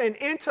senses and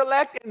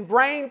intellect and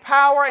brain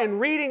power and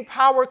reading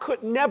power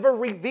could never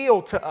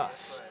reveal to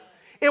us.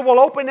 It will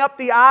open up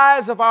the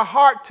eyes of our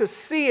heart to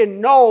see and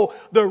know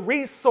the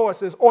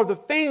resources or the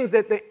things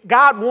that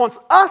God wants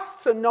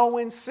us to know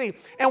and see.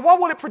 And what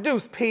will it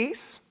produce?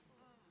 Peace.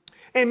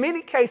 In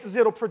many cases,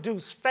 it'll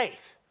produce faith.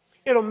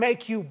 It'll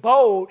make you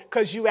bold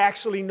because you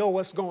actually know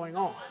what's going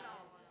on.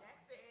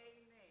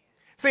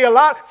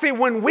 See,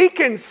 when we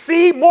can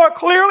see more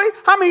clearly,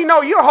 how many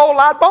know you're a whole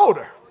lot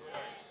bolder?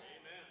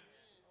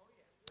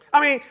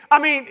 I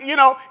mean, you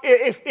know,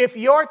 if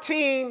your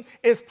team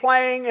is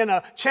playing in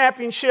a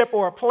championship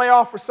or a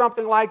playoff or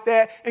something like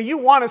that, and you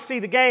want to see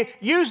the game,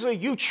 usually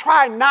you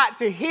try not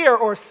to hear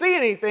or see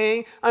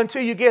anything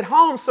until you get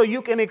home so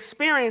you can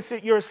experience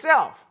it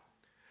yourself.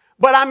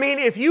 But I mean,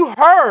 if you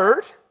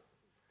heard,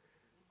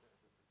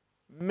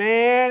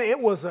 man, it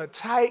was a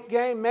tight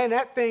game. Man,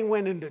 that thing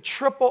went into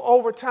triple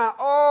overtime.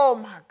 Oh,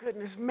 my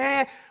goodness,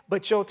 man.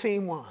 But your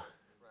team won.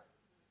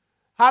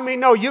 How many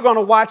know you're going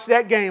to watch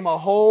that game a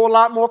whole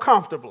lot more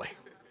comfortably?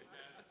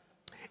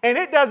 And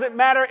it doesn't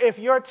matter if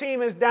your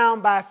team is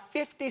down by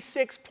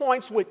 56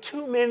 points with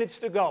 2 minutes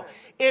to go.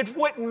 It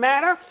wouldn't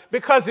matter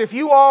because if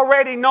you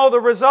already know the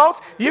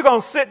results, you're going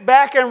to sit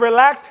back and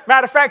relax.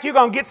 Matter of fact, you're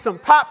going to get some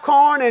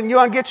popcorn and you're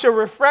going to get your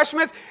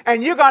refreshments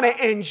and you're going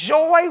to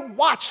enjoy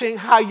watching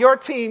how your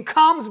team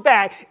comes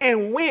back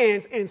and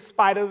wins in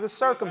spite of the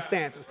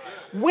circumstances.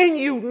 When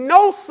you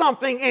know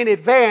something in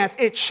advance,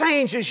 it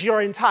changes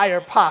your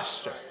entire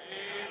posture.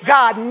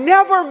 God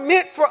never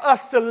meant for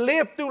us to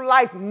live through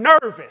life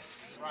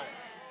nervous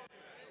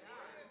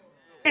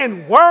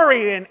and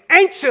worried and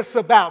anxious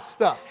about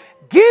stuff.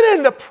 Get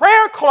in the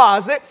prayer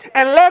closet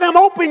and let him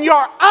open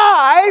your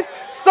eyes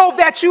so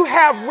that you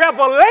have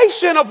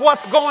revelation of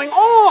what's going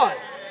on.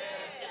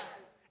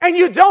 And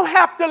you don't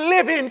have to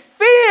live in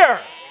fear.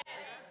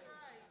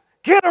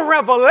 Get a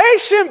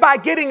revelation by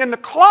getting in the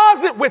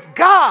closet with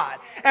God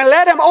and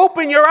let him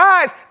open your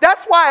eyes.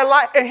 That's why I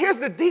like, and here's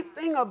the deep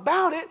thing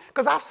about it,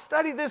 because I've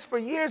studied this for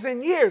years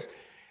and years.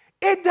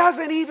 It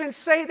doesn't even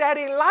say that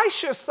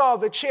Elisha saw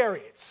the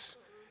chariots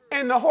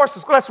and the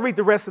horses. Let's read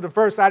the rest of the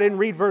verse. I didn't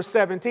read verse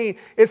 17.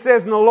 It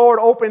says, and the Lord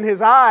opened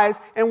his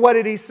eyes, and what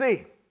did he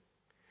see?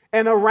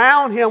 And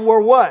around him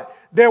were what?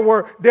 There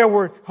were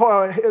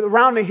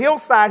around the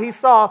hillside, he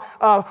saw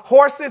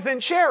horses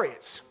and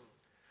chariots.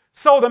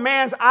 So the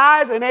man's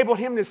eyes enabled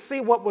him to see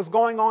what was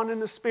going on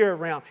in the spirit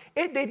realm.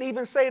 It didn't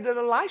even say that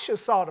Elisha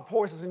saw the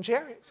horses and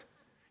chariots.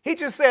 He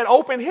just said,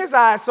 open his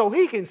eyes so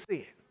he can see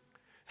it.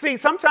 See,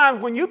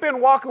 sometimes when you've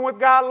been walking with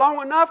God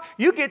long enough,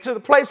 you get to the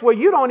place where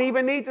you don't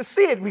even need to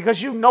see it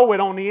because you know it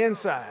on the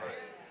inside.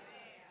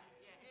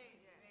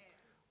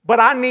 But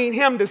I need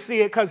him to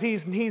see it because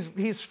he's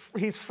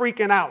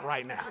freaking out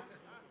right now.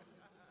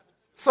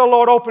 So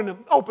Lord,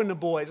 open the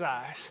boy's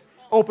eyes.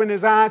 Open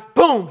his eyes.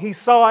 Boom, he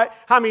saw it.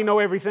 How many know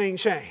everything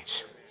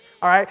changed?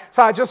 All right,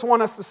 so I just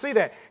want us to see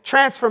that.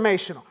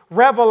 Transformational,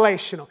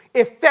 revelational,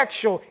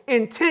 effectual,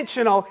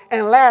 intentional,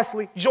 and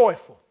lastly,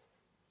 joyful.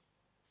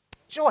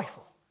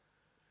 Joyful.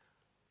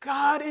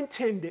 God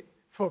intended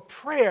for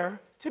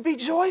prayer to be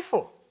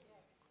joyful.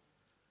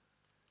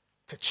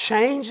 To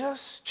change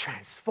us,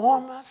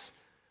 transform us,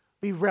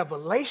 be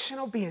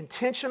revelational, be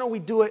intentional. We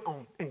do it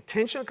on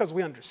intention because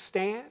we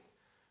understand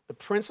the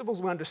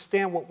principles. We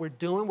understand what we're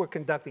doing. We're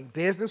conducting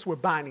business. We're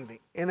binding the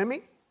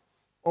enemy,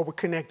 or we're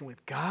connecting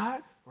with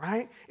God,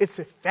 right? It's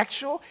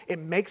effectual. It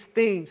makes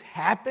things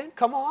happen.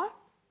 Come on.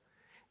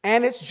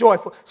 And it's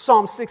joyful.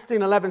 Psalm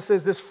 16:11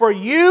 says this, for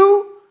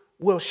you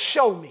will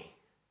show me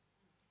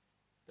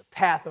the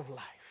path of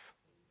life.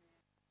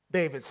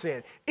 David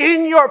said,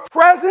 in your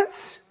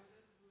presence,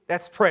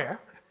 that's prayer,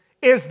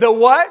 is the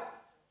what?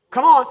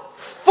 Come on,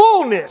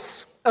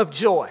 fullness of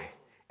joy.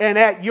 And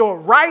at your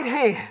right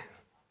hand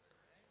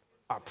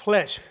are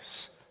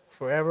pleasures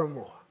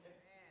forevermore.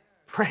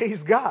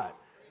 Praise God.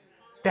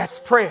 That's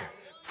prayer.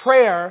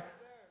 Prayer,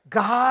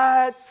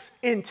 God's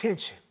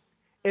intention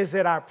is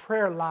that our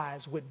prayer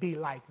lives would be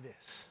like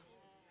this.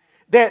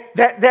 That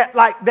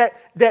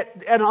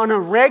on a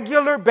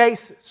regular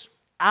basis,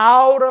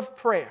 out of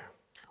prayer,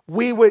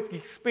 we would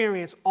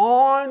experience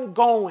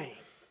ongoing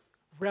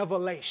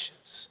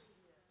revelations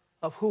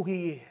of who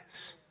he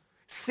is,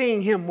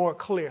 seeing him more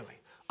clearly,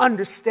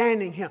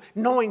 understanding him,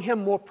 knowing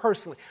him more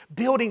personally,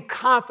 building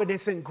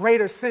confidence and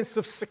greater sense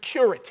of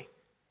security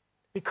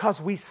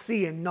because we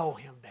see and know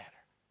him better,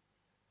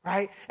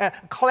 right?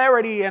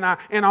 Clarity in our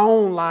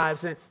own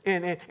lives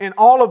and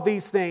all of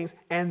these things,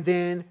 and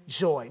then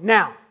joy.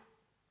 Now,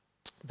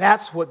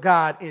 that's what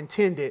God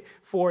intended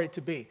for it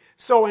to be.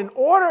 So in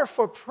order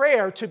for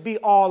prayer to be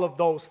all of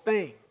those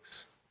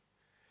things,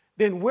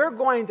 then we're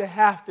going to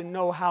have to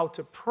know how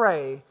to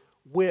pray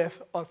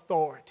with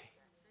authority.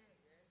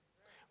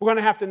 We're going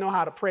to have to know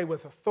how to pray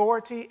with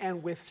authority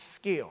and with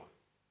skill.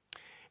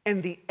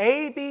 And the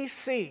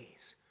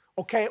ABCs,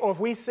 okay, or if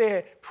we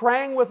said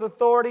praying with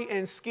authority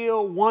and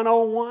skill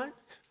 101,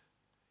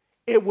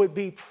 it would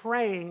be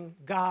praying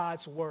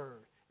God's word.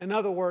 In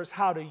other words,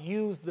 how to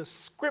use the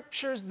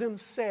scriptures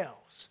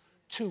themselves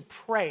to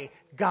pray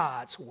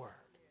God's word.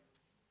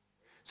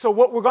 So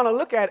what we're going to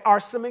look at are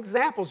some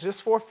examples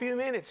just for a few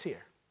minutes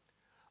here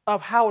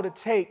of how to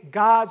take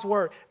God's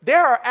word.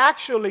 There are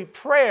actually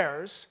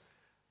prayers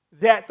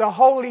that the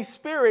Holy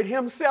Spirit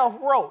himself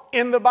wrote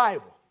in the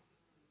Bible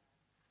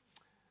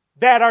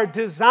that are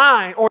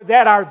designed or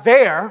that are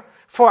there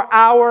for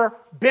our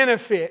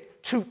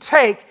benefit to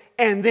take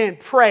and then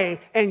pray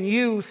and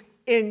use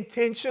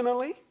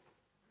intentionally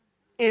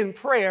in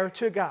prayer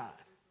to God.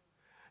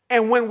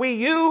 And when we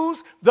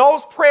use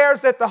those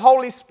prayers that the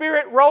Holy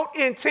Spirit wrote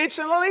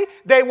intentionally,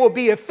 they will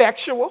be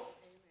effectual.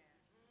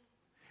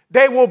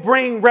 They will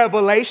bring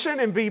revelation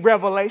and be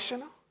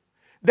revelational.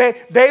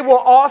 They will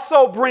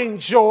also bring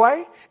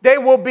joy. They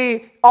will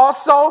be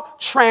also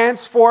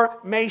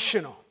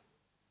transformational.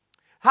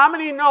 How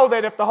many know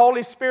that if the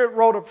Holy Spirit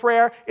wrote a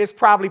prayer, it's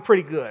probably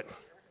pretty good?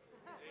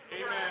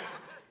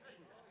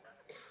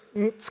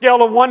 Amen.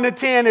 Scale of 1 to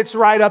 10, it's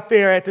right up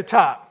there at the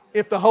top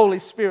if the Holy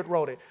Spirit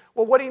wrote it.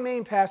 Well, what do you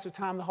mean, Pastor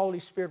Tom, the Holy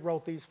Spirit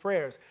wrote these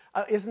prayers?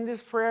 Isn't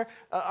this prayer,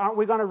 aren't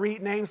we going to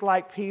read names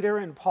like Peter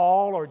and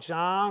Paul or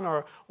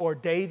John or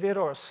David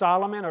or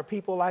Solomon or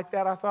people like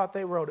that? I thought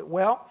they wrote it.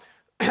 Well,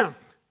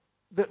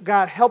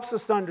 God helps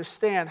us to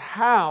understand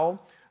how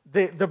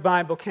the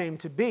Bible came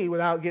to be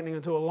without getting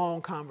into a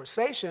long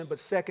conversation. But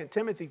 2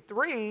 Timothy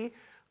 3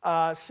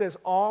 says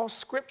all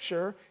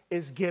scripture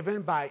is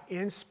given by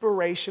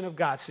inspiration of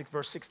God,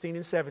 verse 16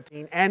 and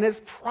 17, and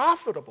is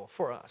profitable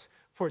for us,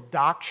 for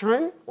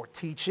doctrine or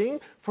teaching,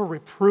 for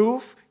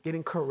reproof,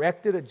 getting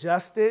corrected,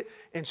 adjusted,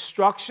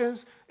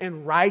 instructions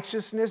in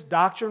righteousness,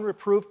 doctrine,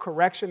 reproof,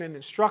 correction, and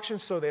instruction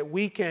so that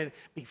we can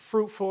be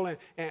fruitful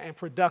and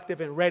productive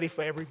and ready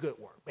for every good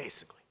work,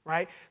 basically,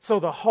 right? So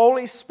the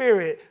Holy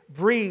Spirit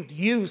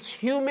used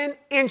human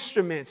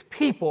instruments,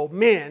 people,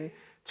 men,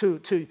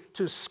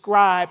 to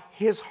scribe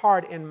his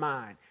heart and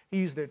mind. He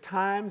used their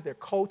times, their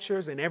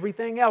cultures, and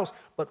everything else.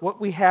 But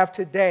what we have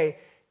today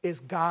is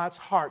God's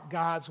heart,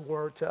 God's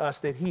word to us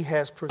that he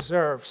has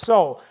preserved.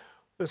 So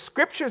the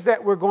scriptures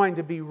that we're going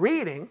to be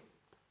reading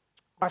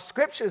are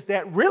scriptures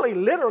that really,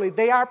 literally,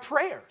 they are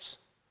prayers.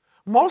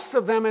 Most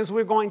of them, as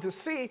we're going to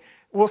see,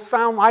 will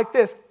sound like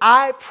this: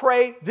 I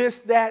pray this,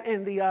 that,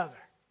 and the other.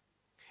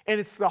 And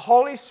it's the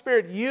Holy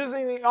Spirit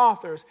using the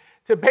authors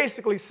to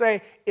basically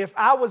say, if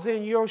I was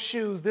in your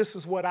shoes, this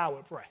is what I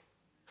would pray.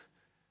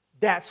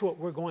 That's what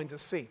we're going to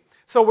see.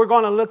 So we're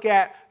going to look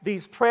at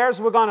these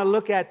prayers. We're going to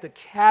look at the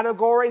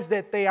categories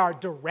that they are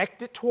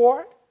directed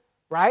toward,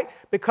 right?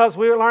 Because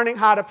we're learning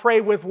how to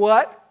pray with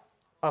what?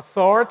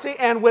 Authority.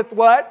 And with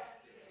what?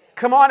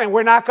 Come on, and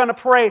we're not going to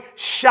pray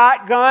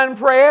shotgun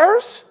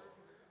prayers.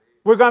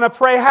 We're going to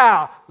pray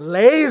how?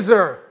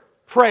 Laser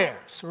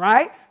prayers,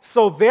 right?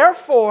 So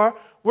therefore,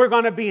 we're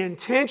going to be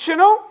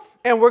intentional,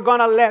 and we're going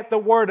to let the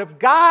Word of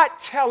God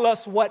tell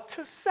us what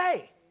to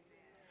say.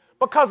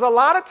 Because a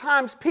lot of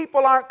times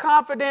people aren't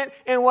confident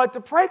in what to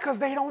pray because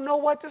they don't know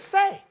what to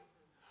say.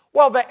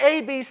 Well, the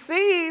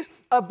ABCs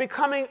of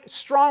becoming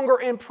stronger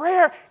in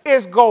prayer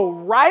is go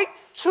right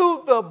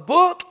to the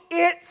book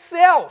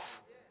itself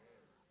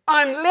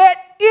and let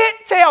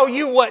it tell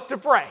you what to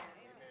pray.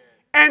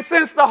 And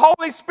since the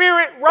Holy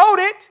Spirit wrote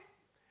it,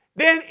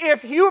 then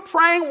if you're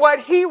praying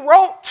what he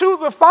wrote to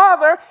the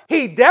Father,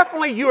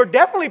 you're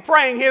definitely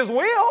praying his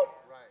will.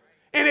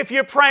 And if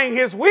you're praying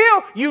his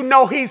will, you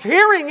know he's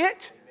hearing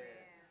it.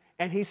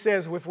 And he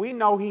says, if we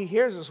know he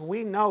hears us,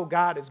 we know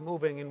God is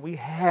moving and we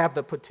have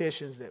the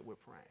petitions that we're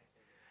praying.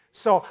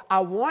 So I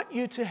want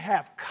you to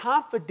have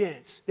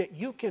confidence that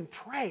you can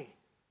pray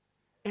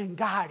and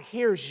God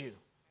hears you.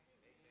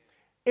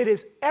 It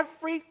is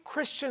every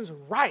Christian's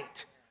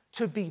right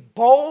to be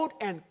bold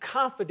and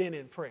confident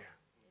in prayer.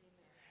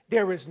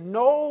 There is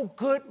no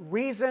good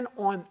reason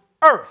on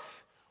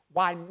earth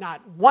why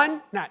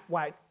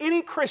why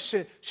any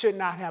Christian should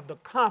not have the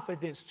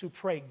confidence to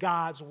pray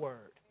God's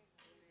word.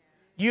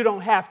 You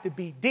don't have to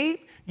be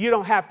deep. You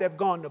don't have to have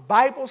gone to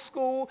Bible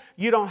school.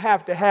 You don't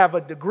have to have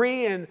a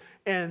degree in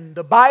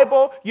the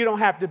Bible. You don't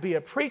have to be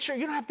a preacher.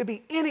 You don't have to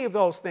be any of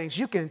those things.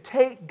 You can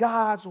take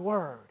God's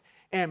word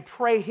and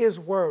pray his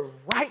word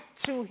right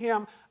to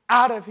him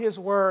out of his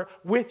word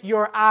with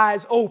your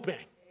eyes open.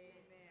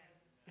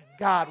 And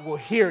God will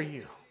hear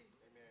you.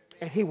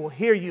 And he will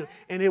hear you,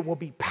 and it will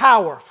be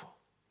powerful.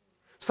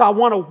 So I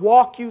want to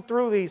walk you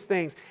through these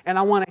things, and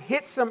I want to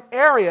hit some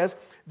areas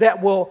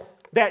that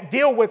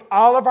deal with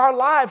all of our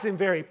lives in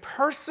very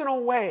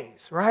personal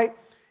ways, right?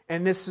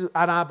 And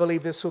I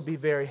believe this will be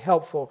very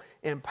helpful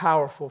and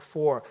powerful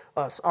for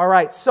us. All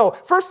right, so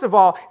first of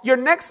all, your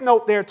next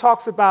note there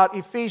talks about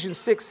Ephesians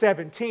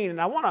 6:17,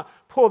 and I want to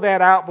pull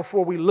that out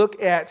before we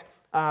look at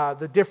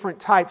the different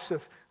types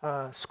of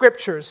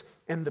scriptures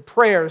and the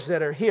prayers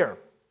that are here.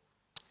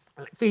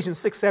 Ephesians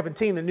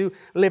 6:17, the New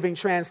Living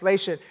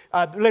Translation.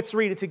 Let's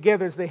read it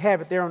together as they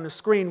have it there on the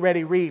screen.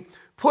 Ready, read.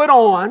 Put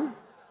on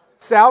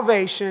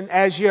salvation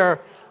as your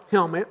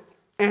helmet,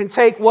 and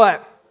take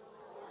what?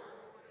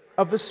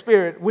 Of the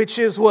Spirit, which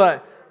is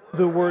what?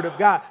 The Word of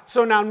God.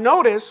 So now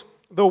notice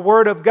the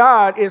Word of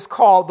God is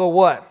called the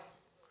what?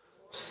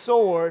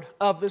 Sword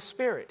of the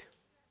Spirit.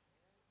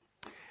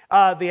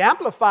 The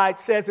Amplified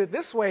says it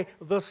this way: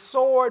 the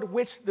sword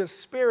which the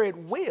Spirit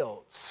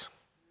wields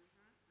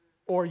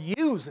or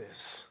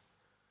uses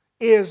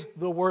is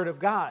the Word of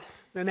God.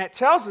 And that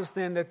tells us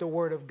then that the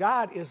Word of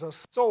God is a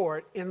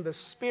sword in the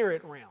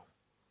spirit realm.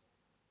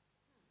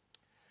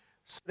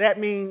 So that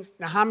means,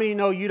 now how many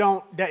know you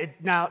don't,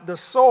 now the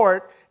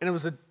sword, and it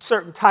was a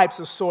certain types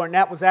of sword, and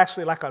that was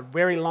actually like a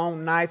very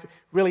long knife,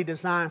 really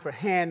designed for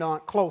hand-on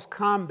close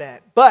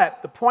combat.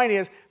 But the point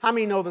is, how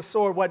many know the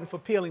sword wasn't for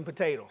peeling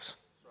potatoes?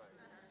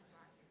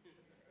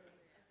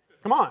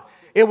 Come on.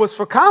 It was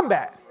for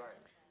combat.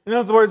 In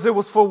other words, it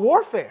was for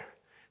warfare.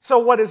 So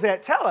what does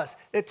that tell us?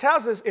 It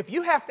tells us if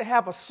you have to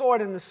have a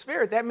sword in the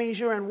spirit, that means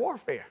you're in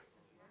warfare.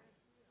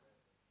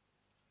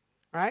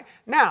 Right?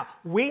 Now,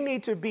 we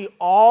need to be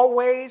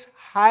always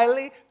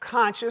highly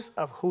conscious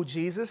of who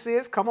Jesus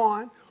is. Come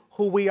on.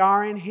 Who we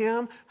are in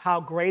him.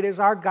 How great is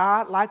our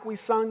God, like we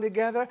sung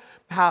together.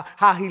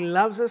 How he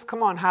loves us.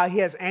 Come on. How he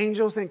has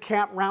angels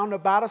encamped round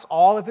about us.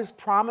 All of his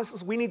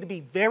promises. We need to be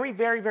very,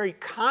 very, very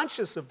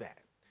conscious of that.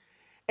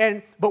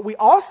 But we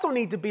also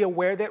need to be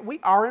aware that we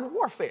are in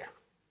warfare.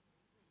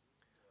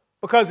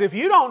 Because if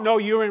you don't know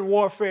you're in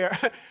warfare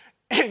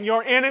and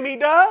your enemy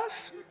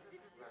does,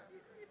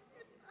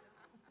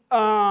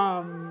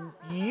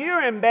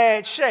 you're in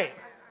bad shape.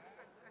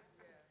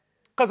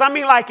 Because I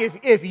mean, like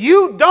if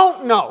you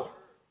don't know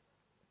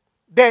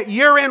that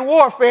you're in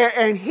warfare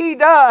and he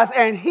does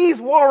and he's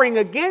warring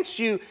against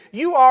you,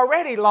 you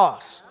already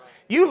lost.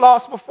 You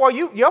lost before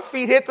your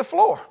feet hit the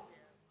floor.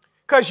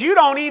 Because you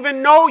don't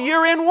even know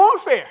you're in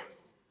warfare.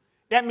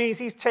 That means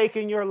he's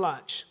taking your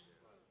lunch.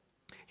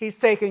 He's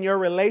taking your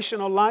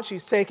relational lunch.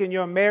 He's taking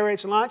your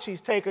marriage lunch.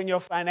 He's taking your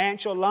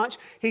financial lunch.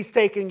 He's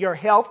taking your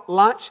health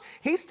lunch.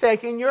 He's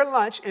taking your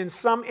lunch in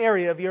some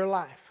area of your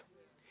life.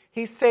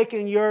 He's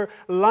taking your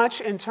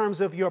lunch in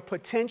terms of your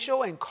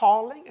potential and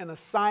calling and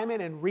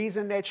assignment and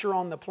reason that you're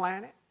on the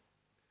planet.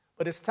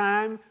 But it's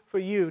time for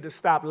you to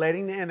stop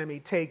letting the enemy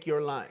take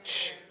your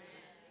lunch.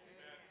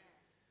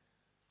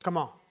 Come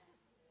on.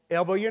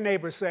 Elbow your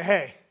neighbor and say,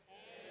 hey,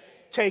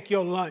 take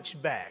your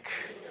lunch back.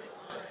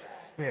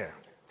 Yeah,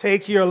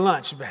 take your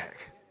lunch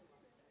back.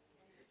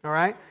 All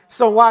right?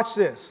 So watch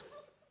this.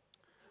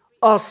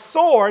 A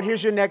sword,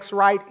 here's your next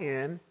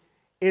write-in,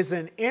 is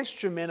an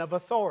instrument of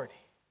authority.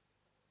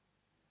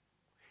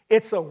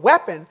 It's a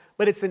weapon,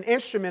 but it's an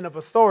instrument of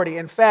authority.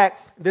 In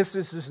fact, this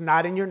is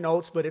not in your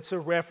notes, but it's a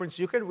reference.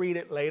 You can read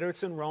it later.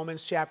 It's in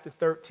Romans chapter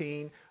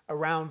 13,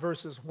 around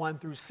verses 1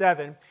 through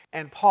 7.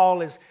 And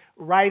Paul is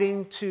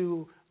writing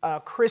to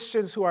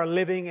Christians who are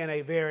living in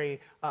a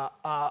very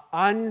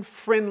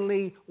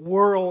unfriendly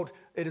world.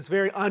 It is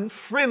very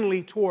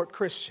unfriendly toward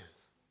Christians.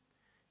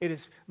 It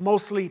is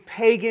mostly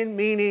pagan,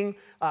 meaning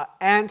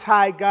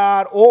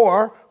anti-God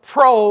or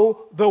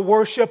pro the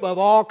worship of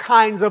all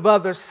kinds of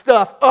other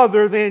stuff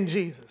other than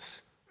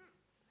Jesus.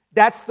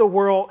 That's the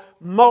world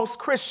most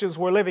Christians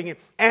were living in.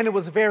 And it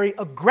was very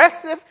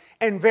aggressive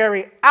and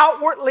very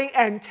outwardly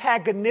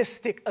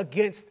antagonistic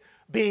against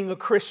being a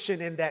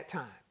Christian in that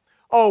time.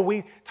 Oh,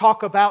 we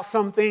talk about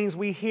some things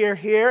we hear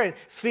here and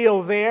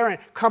feel there and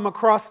come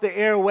across the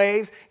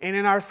airwaves and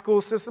in our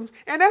school systems.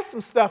 And there's some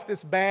stuff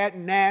that's bad,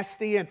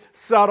 nasty, and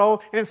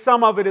subtle. And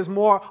some of it is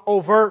more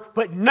overt,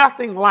 but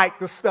nothing like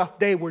the stuff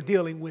they were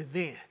dealing with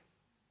then.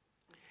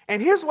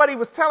 And here's what he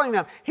was telling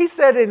them. He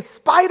said, in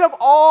spite of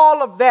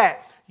all of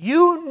that,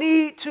 you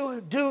need to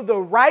do the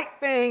right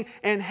thing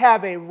and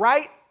have a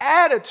right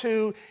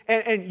attitude,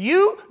 and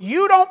you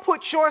don't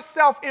put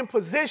yourself in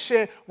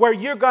position where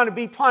you're going to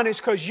be punished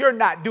because you're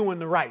not doing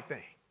the right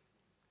thing.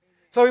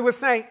 So he was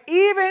saying,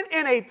 even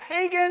in a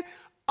pagan,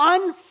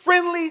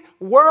 unfriendly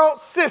world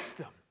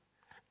system,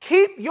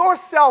 keep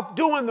yourself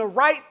doing the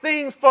right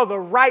things for the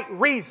right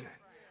reason.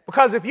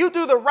 Because if you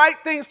do the right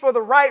things for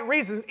the right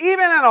reasons,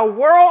 even in a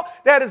world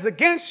that is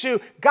against you,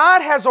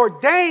 God has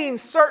ordained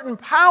certain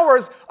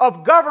powers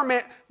of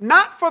government,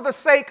 not for the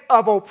sake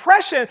of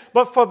oppression,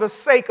 but for the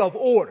sake of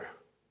order.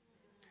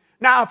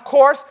 Now, of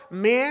course,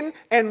 men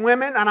and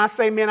women, and I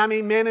say men, I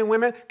mean men and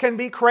women, can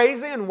be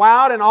crazy and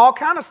wild, and all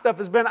kind of stuff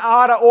has been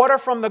out of order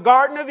from the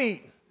Garden of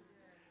Eden.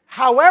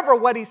 However,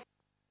 what he's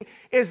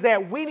is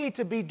that we need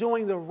to be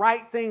doing the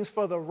right things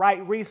for the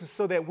right reasons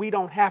so that we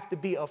don't have to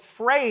be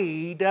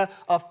afraid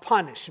of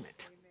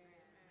punishment.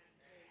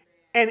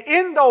 And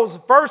in those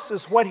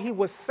verses, what he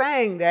was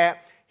saying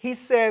that, he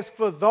says,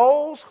 for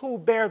those who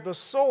bear the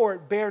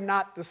sword, bear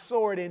not the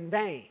sword in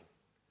vain.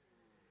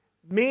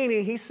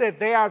 Meaning, he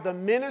said, they are the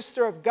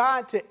minister of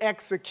God to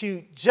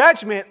execute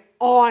judgment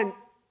on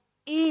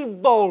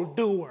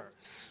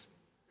evildoers.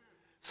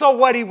 So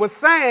what he was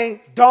saying,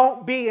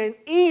 don't be an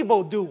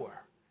evildoer.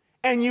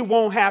 And you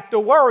won't have to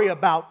worry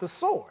about the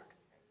sword.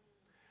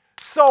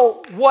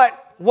 So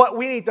what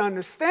we need to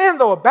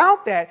understand, though,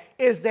 about that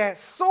is that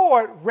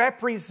sword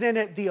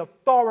represented the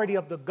authority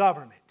of the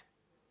government.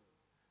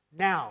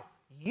 Now,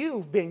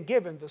 you've been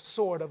given the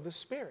sword of the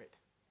Spirit.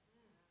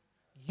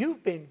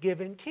 You've been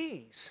given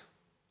keys.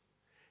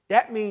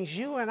 That means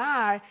you and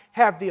I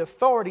have the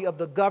authority of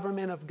the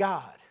government of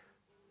God.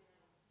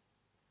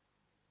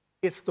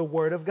 It's the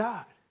Word of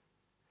God.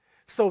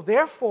 So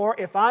therefore,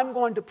 if I'm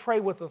going to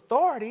pray with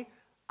authority,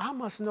 I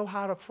must know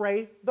how to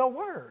pray the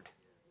Word.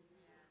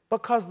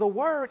 Because the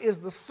Word is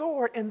the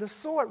sword, and the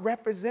sword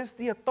represents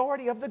the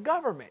authority of the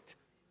government.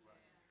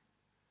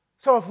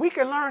 So if we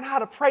can learn how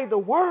to pray the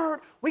Word,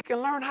 we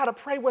can learn how to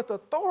pray with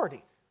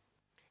authority.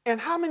 And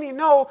how many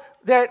know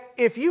that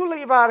if you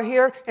leave out of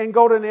here and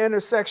go to the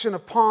intersection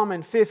of Palm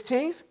and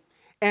 15th,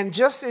 and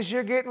just as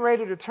you're getting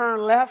ready to turn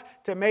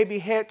left to maybe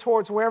head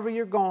towards wherever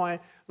you're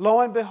going, lo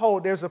and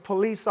behold, there's a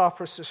police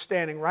officer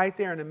standing right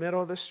there in the middle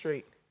of the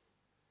street.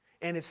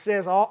 And it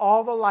says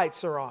all the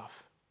lights are off.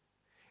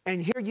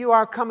 And here you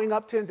are coming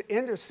up to the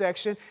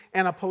intersection,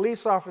 and a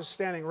police officer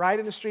standing right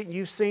in the street, and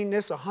you've seen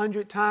this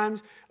 100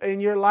 times in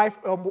your life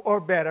or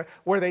better,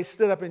 where they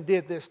stood up and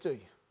did this to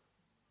you.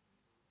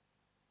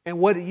 And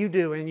what do you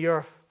do in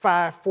your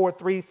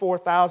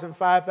 4,000,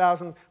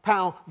 5,000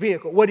 pound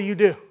vehicle? What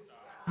do?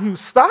 You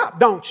stop,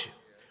 don't you?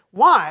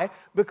 Why?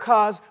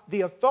 Because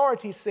the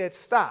authority said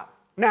stop.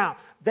 Now,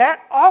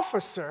 that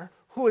officer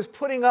who is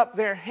putting up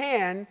their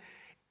hand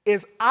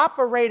is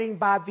operating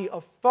by the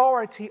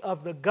authority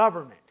of the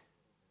government.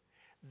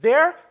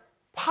 Their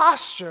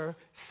posture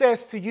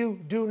says to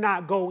you, do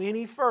not go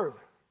any further.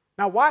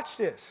 Now, watch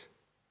this.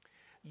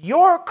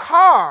 Your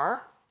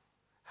car,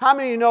 how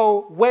many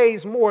know,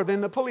 weighs more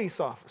than the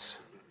police officer?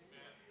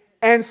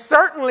 And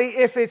certainly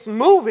if it's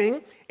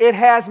moving, it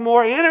has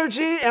more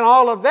energy and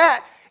all of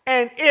that.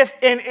 And if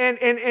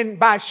and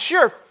by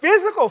sheer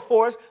physical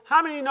force,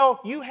 how many know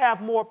you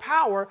have more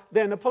power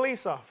than the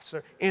police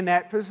officer in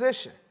that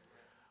position?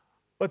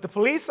 But the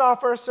police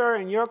officer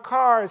in your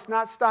car is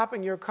not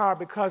stopping your car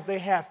because they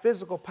have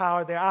physical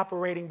power. They're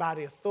operating by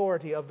the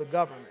authority of the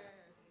government.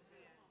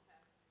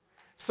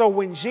 So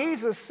when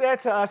Jesus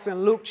said to us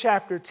in Luke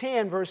chapter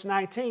 10, verse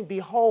 19,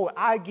 behold,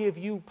 I give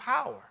you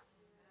power.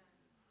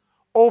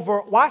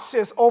 Watch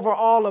this, over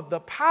all of the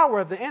power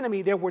of the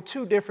enemy, there were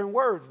two different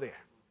words there.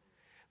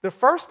 The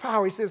first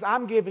power, he says,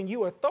 I'm giving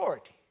you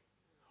authority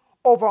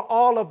over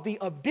all of the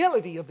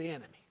ability of the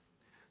enemy.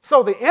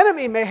 So the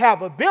enemy may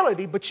have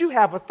ability, but you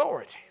have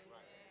authority.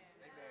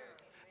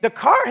 The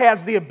car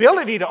has the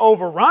ability to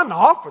overrun the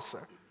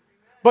officer.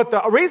 But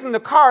the reason the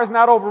car is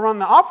not overrun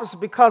the officer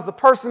is because the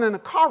person in the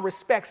car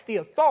respects the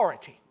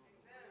authority.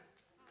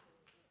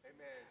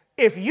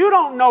 If you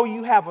don't know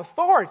you have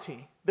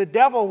authority, the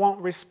devil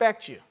won't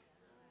respect you.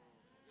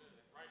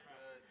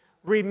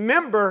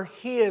 Remember,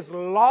 he is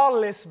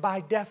lawless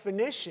by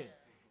definition.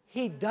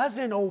 He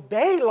doesn't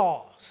obey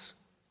laws.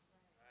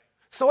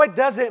 So it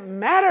doesn't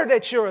matter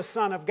that you're a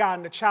son of God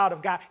and a child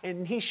of God,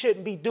 and he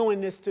shouldn't be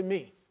doing this to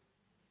me.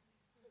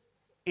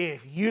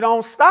 If you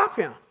don't stop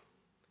him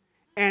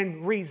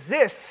and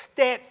resist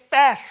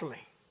steadfastly,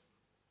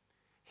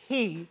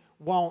 he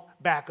won't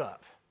back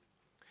up.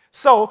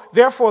 So,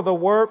 therefore, the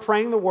word,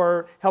 praying the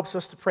word, helps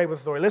us to pray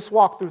with authority. Let's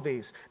walk through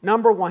these.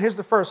 Number one, here's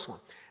the first one.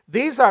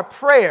 These are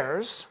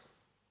prayers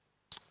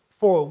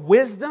for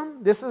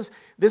wisdom. This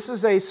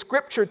is a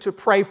scripture to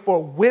pray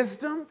for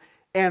wisdom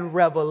and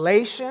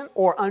revelation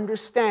or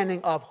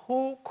understanding of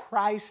who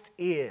Christ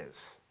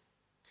is.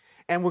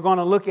 And we're going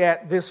to look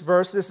at this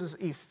verse. This is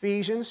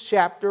Ephesians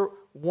chapter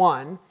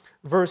 1,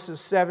 verses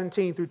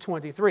 17 through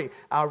 23.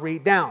 I'll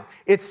read down.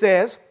 It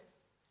says,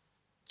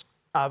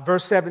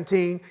 verse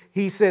 17,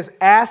 he says,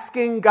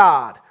 asking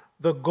God,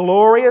 the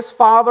glorious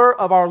Father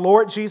of our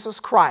Lord Jesus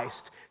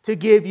Christ, to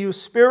give you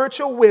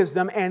spiritual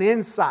wisdom and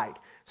insight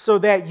so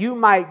that you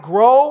might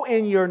grow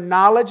in your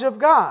knowledge of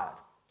God.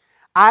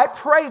 I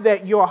pray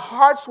that your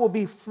hearts will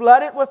be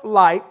flooded with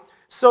light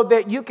so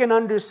that you can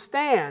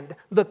understand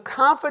the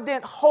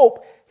confident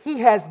hope he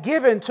has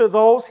given to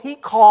those he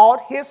called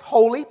his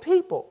holy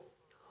people,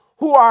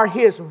 who are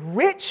his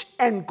rich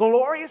and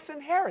glorious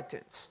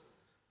inheritance.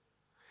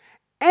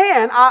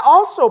 And I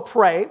also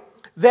pray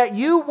that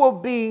you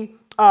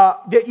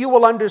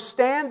will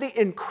understand the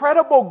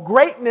incredible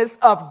greatness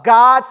of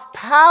God's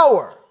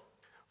power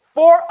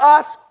for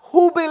us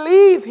who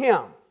believe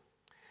him.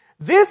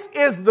 This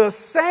is the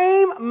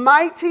same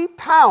mighty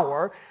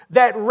power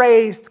that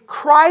raised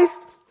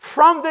Christ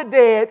from the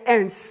dead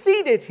and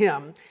seated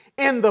him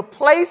in the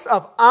place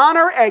of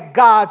honor at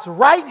God's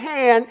right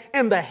hand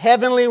in the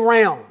heavenly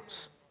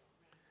realms.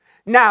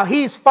 Now,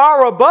 he's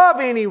far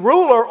above any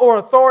ruler or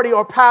authority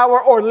or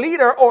power or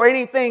leader or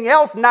anything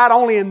else, not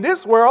only in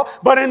this world,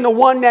 but in the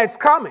one that's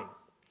coming.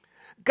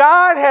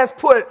 God has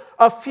put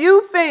a few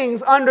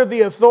things under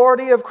the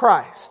authority of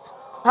Christ.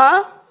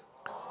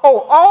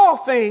 All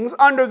things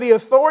under the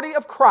authority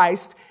of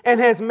Christ,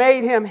 and has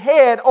made him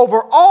head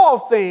over all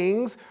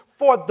things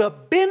for the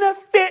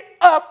benefit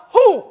of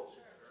who?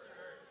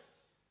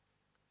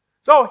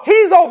 So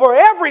he's over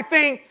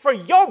everything for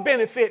your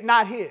benefit,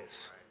 not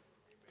his.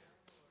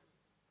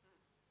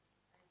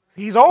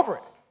 He's over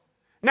it.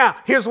 Now,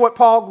 here's what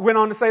Paul went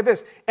on to say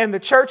this. And the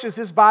church is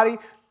his body.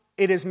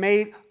 It is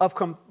made of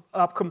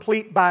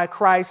complete by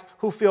Christ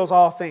who fills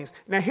all things.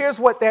 Now,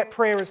 here's what that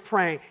prayer is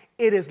praying.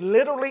 It is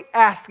literally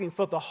asking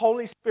for the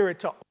Holy Spirit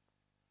to open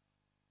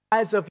the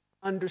eyes of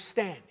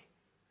understanding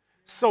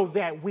so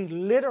that we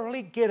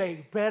literally get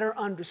a better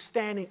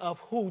understanding of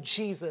who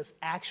Jesus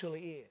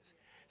actually is.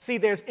 See,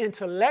 there's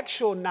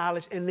intellectual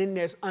knowledge and then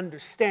there's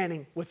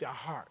understanding with our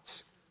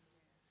hearts.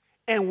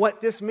 And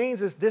what this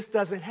means is this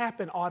doesn't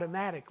happen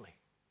automatically.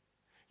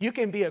 You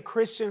can be a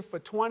Christian for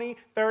 20,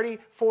 30,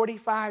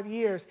 45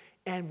 years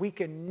and we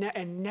can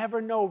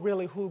never know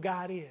really who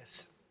God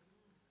is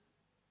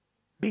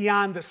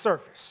beyond the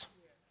surface.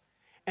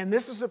 And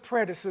this is a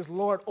prayer that says,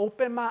 Lord,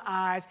 open my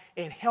eyes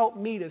and help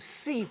me to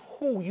see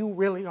who you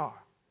really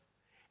are.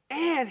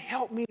 And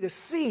help me to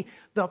see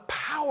the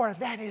power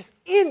that is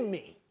in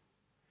me.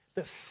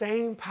 The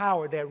same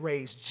power that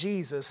raised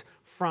Jesus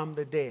from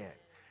the dead.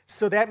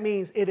 So that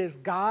means it is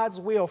God's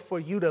will for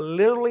you to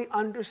literally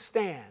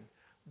understand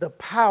the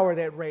power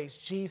that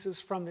raised Jesus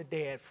from the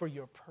dead for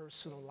your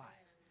personal life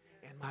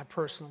and my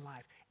personal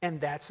life. And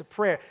that's a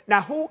prayer.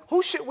 Now,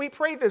 who should we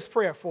pray this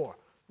prayer for?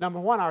 Number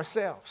one,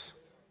 ourselves.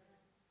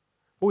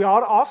 We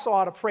also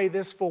ought to pray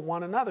this for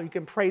one another. You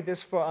can pray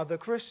this for other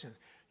Christians.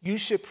 You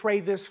should pray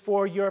this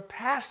for your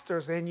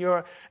pastors and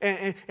your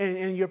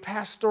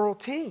pastoral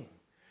team.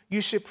 You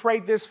should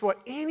pray this for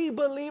any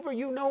believer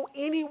you know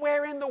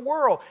anywhere in the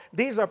world.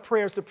 These are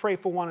prayers to pray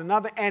for one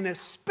another and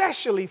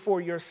especially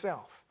for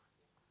yourself.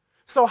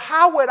 So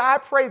how would I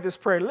pray this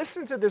prayer?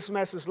 Listen to this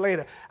message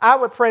later. I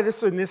would pray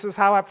this, and this is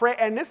how I pray,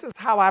 and this is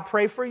how I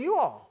pray for you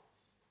all.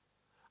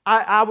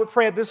 I would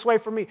pray it this way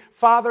for me.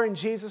 Father, in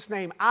Jesus'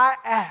 name, I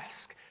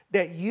ask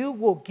that you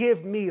will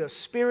give me a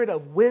spirit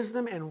of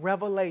wisdom and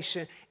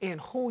revelation in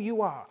who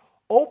you are.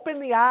 Open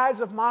the eyes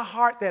of my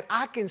heart that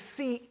I can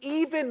see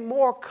even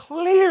more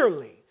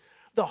clearly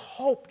the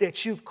hope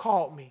that you've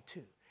called me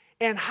to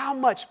and how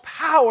much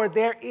power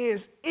there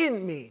is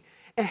in me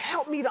And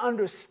help me to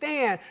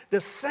understand the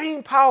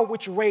same power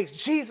which raised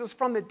Jesus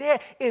from the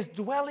dead is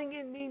dwelling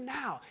in me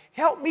now.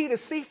 Help me to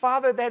see,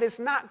 Father, that it's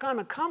not going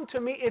to come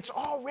to me. It's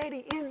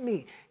already in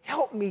me.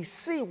 Help me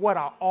see what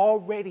I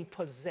already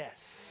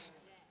possess.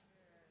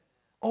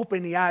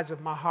 Open the eyes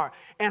of my heart.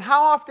 And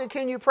how often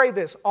can you pray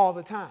this? All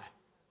the time.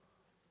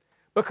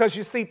 Because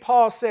you see,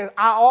 Paul says,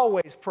 I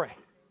always pray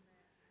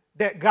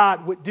that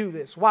God would do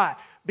this. Why?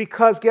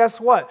 Because guess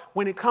what?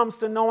 When it comes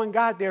to knowing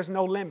God, there's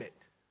no limit.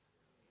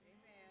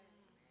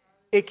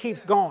 It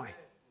keeps going.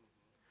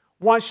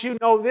 Once you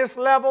know this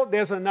level,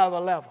 there's another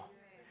level.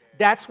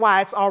 That's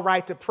why it's all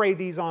right to pray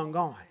these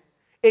ongoing.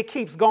 It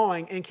keeps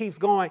going and keeps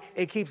going.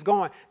 It keeps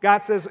going. God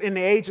says in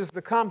the ages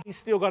to come, he's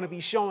still going to be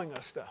showing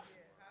us stuff.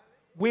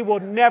 We will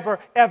never,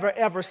 ever,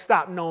 ever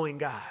stop knowing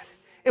God.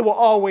 It will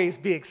always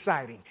be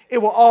exciting. It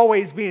will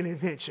always be an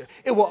adventure.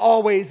 It will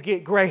always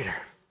get greater.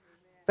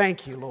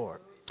 Thank you,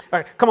 Lord. All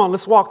right, come on,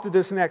 let's walk through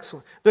this next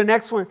one. The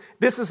next one,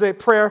 this is a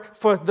prayer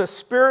for the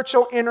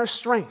spiritual inner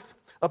strength,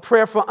 a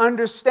prayer for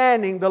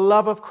understanding the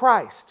love of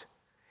Christ.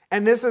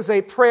 And this is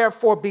a prayer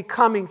for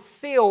becoming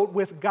filled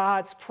with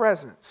God's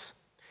presence.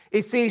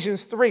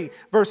 Ephesians 3,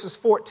 verses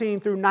 14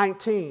 through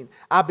 19.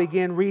 I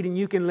begin reading.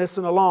 You can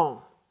listen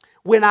along.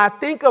 When I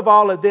think of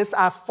all of this,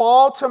 I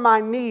fall to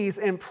my knees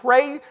and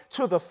pray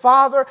to the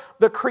Father,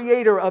 the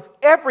creator of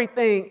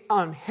everything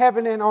on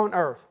heaven and on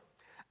earth.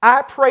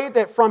 I pray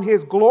that from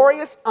his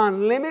glorious,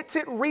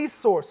 unlimited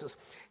resources,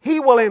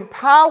 he will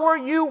empower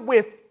you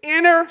with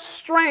inner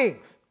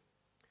strength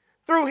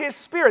through his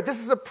Spirit. This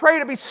is a prayer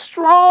to be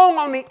strong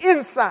on the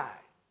inside,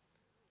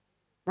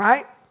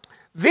 right?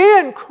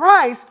 Then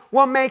Christ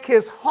will make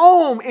his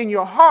home in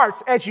your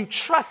hearts as you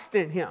trust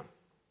in him.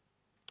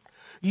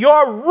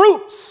 Your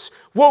roots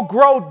will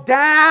grow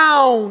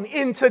down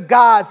into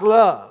God's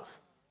love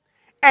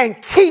and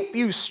keep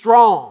you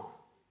strong.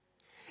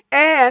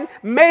 And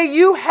may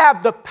you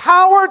have the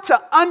power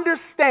to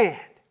understand,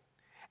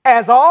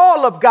 as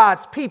all of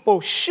God's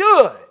people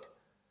should,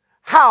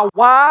 how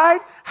wide,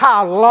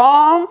 how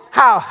long,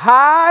 how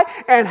high,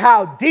 and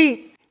how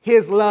deep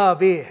his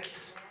love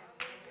is.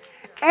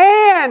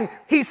 And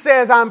he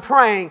says, I'm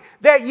praying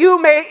that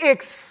you may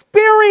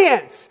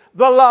experience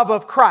the love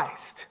of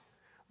Christ,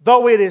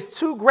 though it is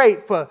too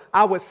great for,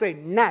 I would say,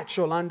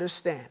 natural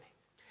understanding.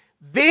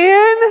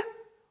 Then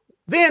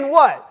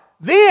what?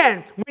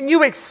 Then, when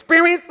you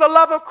experience the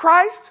love of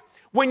Christ,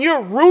 when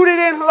you're rooted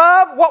in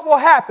love, what will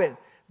happen?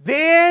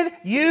 Then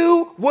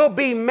you will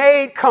be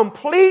made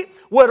complete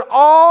with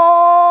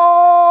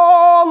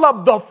all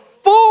of the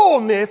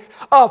fullness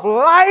of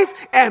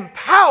life and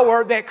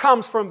power that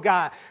comes from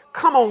God.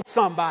 Come on,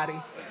 somebody.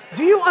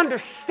 Do you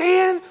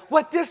understand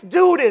what this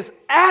dude is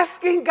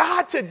asking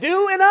God to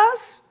do in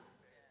us?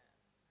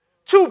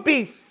 To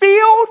be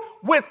filled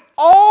with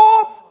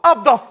all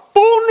of the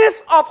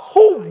fullness of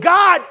who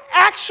God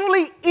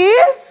actually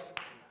is?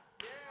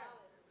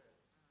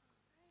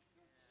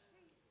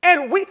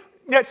 And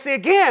let's see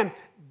again,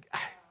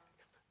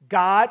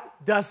 God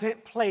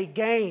doesn't play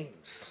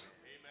games.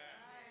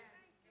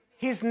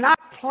 He's not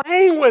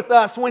playing with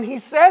us when he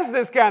says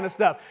this kind of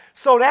stuff.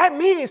 So that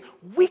means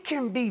we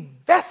can be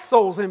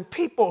vessels and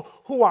people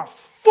who are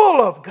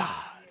full of God.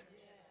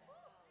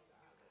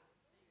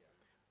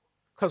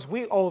 Because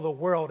we owe the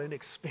world an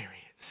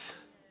experience.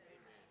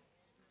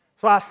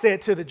 So I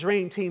said to the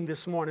dream team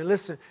this morning,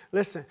 listen,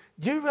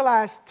 do you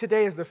realize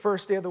today is the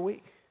first day of the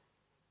week?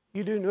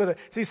 You do know that.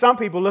 See, some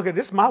people look at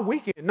this, my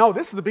weekend. No,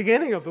 this is the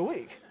beginning of the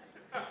week.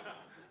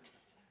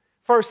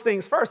 First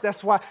things first.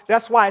 That's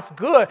why it's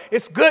good.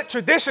 It's good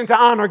tradition to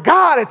honor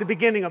God at the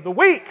beginning of the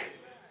week.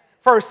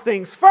 First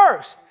things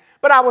first.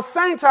 But I was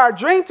saying to our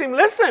dream team,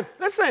 listen.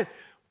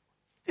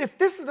 If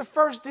this is the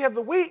first day of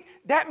the week,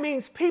 that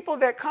means people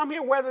that come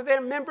here, whether they're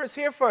members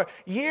here for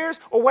years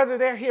or whether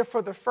they're here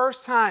for the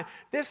first time,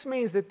 this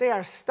means that they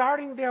are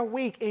starting their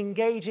week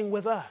engaging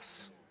with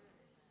us.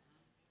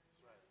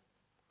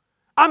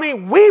 I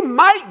mean, we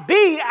might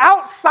be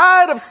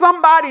outside of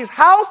somebody's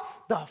house,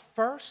 the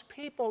first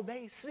people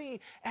they see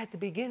at the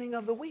beginning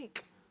of the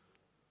week.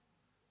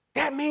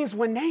 That means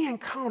when they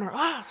encounter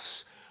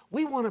us,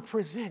 we want to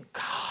present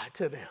God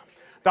to them.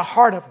 The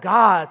heart of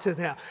God to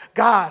them.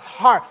 God's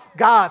heart,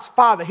 God's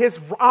Father, his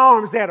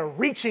arms that are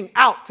reaching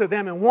out to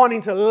them and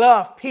wanting to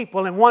love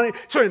people and wanting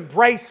to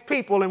embrace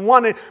people and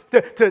wanting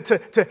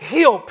to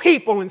heal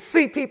people and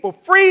see people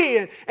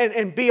free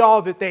and be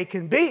all that they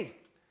can be.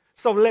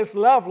 So let's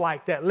love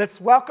like that.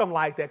 Let's welcome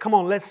like that. Come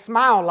on, let's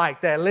smile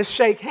like that. Let's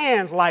shake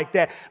hands like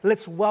that.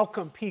 Let's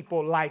welcome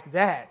people like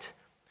that.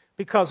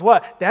 Because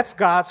what? That's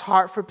God's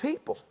heart for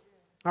people.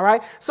 All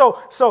right?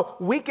 So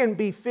we can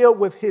be filled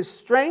with his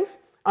strength,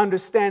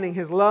 understanding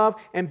his love,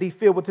 and be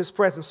filled with his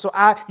presence. So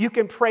you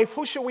can pray.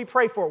 Who should we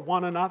pray for?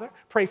 One another.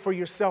 Pray for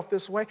yourself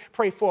this way.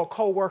 Pray for a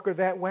coworker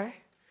that way.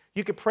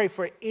 You can pray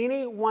for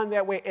anyone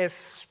that way,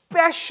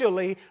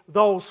 especially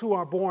those who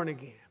are born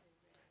again.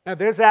 Now,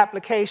 there's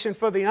application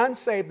for the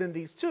unsaved in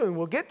these too, and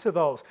we'll get to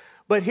those.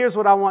 But here's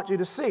what I want you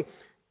to see.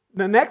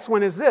 The next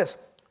one is this.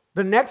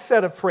 The next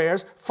set of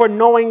prayers for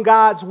knowing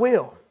God's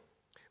will.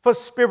 for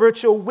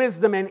spiritual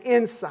wisdom and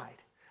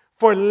insight,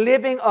 for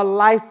living a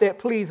life that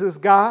pleases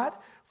God,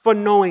 for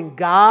knowing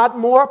God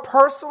more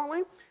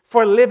personally,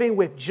 for living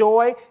with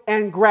joy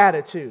and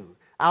gratitude.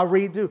 I'll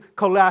read through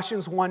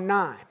Colossians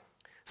 1:9.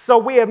 So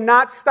we have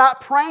not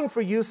stopped praying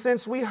for you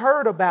since we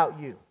heard about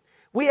you.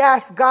 We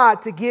ask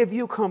God to give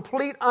you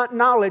complete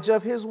knowledge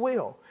of His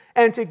will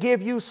and to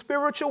give you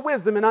spiritual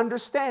wisdom and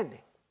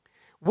understanding.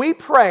 We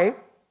pray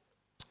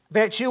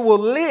that you will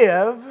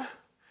live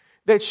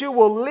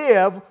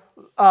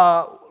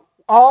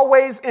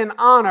always in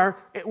honor,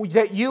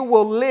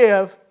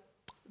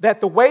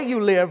 that the way you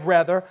live,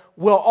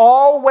 will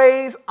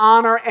always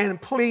honor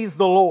and please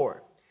the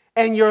Lord.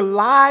 And your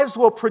lives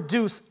will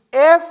produce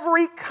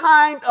every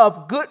kind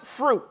of good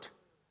fruit.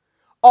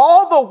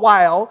 All the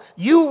while,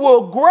 you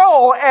will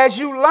grow as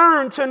you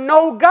learn to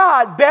know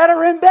God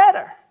better and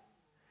better.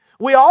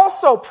 We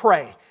also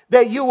pray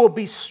that you will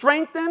be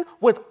strengthened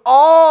with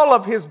all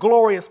of His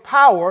glorious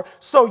power,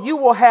 so you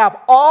will have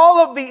all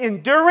of the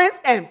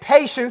endurance and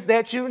patience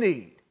that you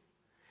need.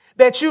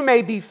 That you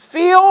may be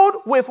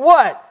filled with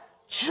what?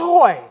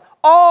 Joy.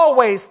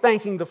 Always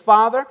thanking the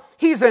Father.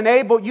 He's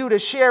enabled you to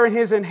share in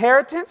His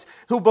inheritance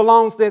that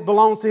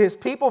belongs to His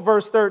people.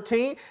 Verse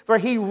 13, for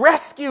He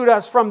rescued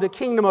us from the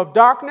kingdom of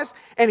darkness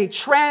and He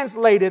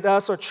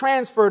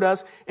transferred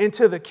us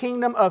into the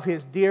kingdom of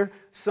His dear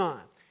Son.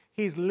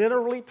 He's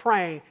literally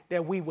praying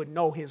that we would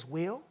know His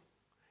will,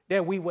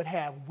 that we would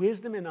have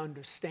wisdom and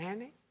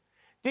understanding.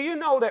 Do you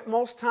know that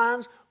most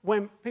times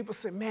when people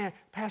say, man,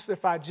 Pastor,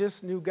 if I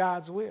just knew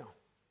God's will,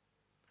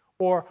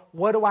 or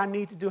what do I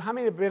need to do? How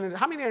many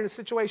are in a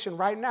situation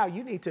right now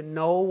you need to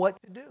know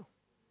what to do?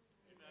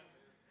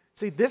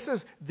 See,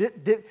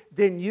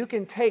 then you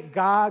can take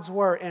God's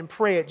word and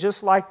pray it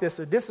just like this.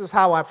 So this is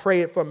how I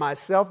pray it for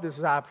myself. This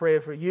is how I pray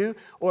it for you.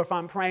 Or if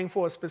I'm praying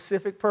for a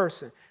specific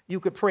person, you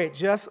could pray it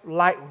just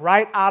like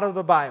right out of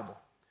the Bible.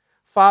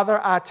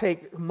 Father, I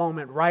take a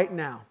moment right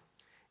now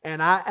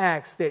and I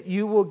ask that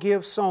you will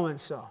give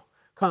so-and-so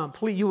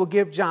you will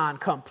give John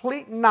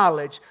complete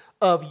knowledge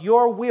of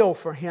your will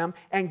for him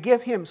and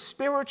give him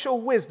spiritual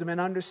wisdom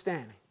and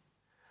understanding.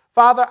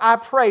 Father, I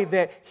pray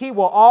that he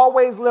will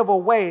always live a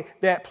way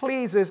that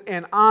pleases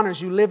and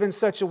honors you, live in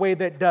such a way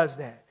that does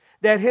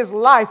that his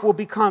life will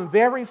become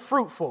very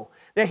fruitful,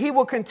 that he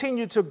will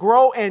continue to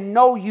grow and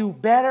know you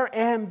better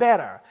and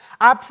better.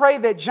 I pray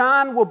that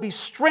John will be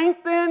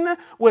strengthened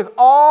with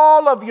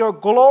all of your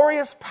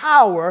glorious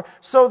power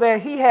so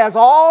that he has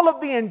all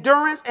of the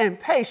endurance and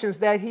patience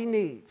that he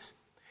needs.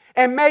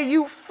 And may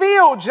you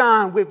fill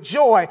John with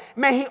joy.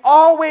 May he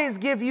always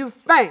give you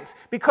thanks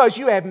because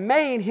you have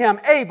made him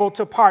able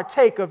to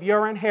partake of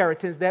your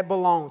inheritance that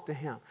belongs to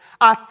him.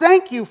 I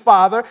thank you,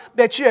 Father,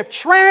 that you have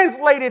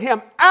translated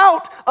him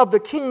out of the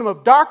kingdom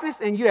of darkness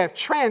and you have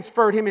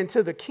transferred him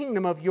into the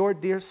kingdom of your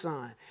dear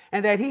Son.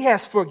 And that he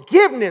has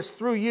forgiveness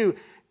through you.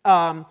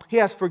 He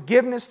has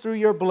forgiveness through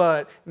your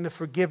blood and the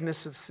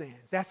forgiveness of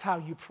sins. That's how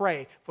you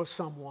pray for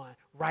someone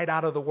right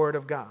out of the Word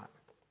of God.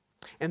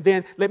 And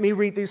then let me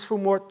read these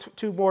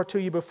two more to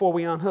you before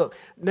we unhook.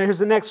 Now here's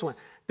the next one.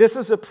 This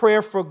is a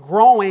prayer for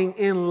growing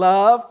in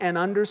love and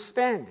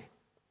understanding,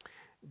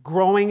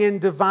 growing in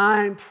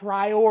divine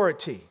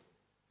priority,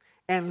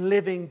 and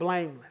living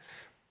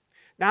blameless.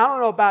 Now, I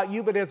don't know about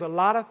you, but there's a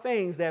lot of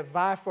things that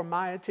vie for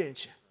my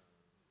attention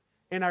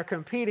and are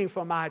competing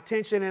for my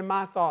attention in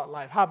my thought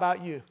life. How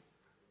about you?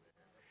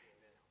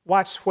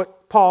 Watch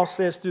what Paul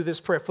says through this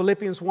prayer.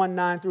 Philippians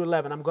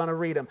 1:9-11. I'm going to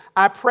read them.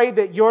 I pray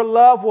that your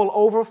love will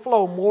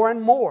overflow more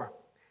and more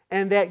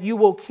and that you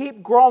will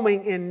keep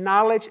growing in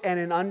knowledge and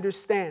in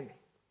understanding.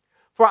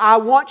 For I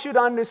want you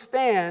to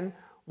understand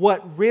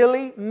what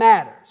really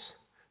matters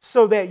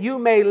so that you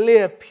may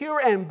live pure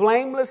and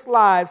blameless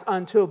lives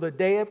until the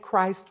day of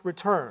Christ's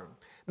return.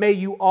 May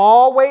you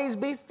always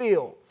be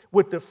filled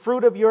with the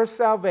fruit of your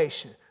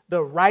salvation,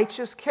 the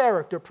righteous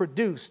character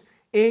produced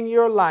in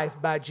your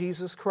life by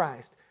Jesus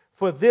Christ.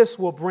 For this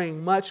will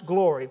bring much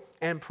glory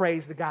and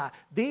praise to God.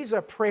 These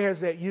are prayers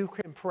that you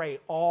can pray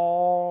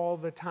all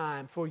the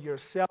time for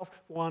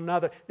yourself, for one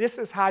another. This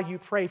is how you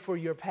pray for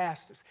your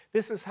pastors.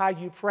 This is how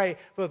you pray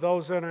for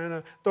those that are in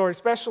authority,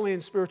 especially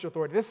in spiritual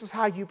authority. This is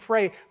how you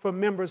pray for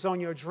members on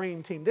your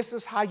dream team. This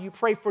is how you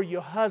pray for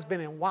your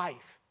husband and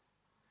wife.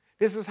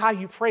 This is how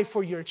you pray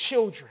for your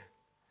children.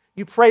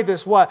 You pray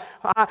this what?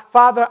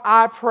 Father,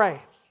 I pray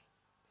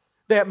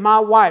that my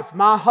wife,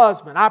 my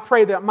husband, I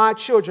pray that my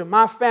children,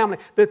 my family,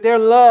 that their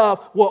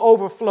love will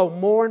overflow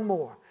more and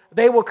more.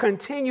 They will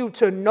continue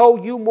to know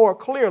you more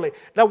clearly.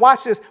 Now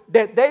watch this,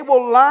 that they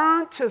will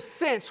learn to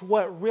sense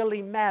what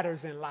really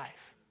matters in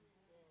life.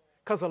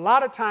 Because a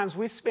lot of times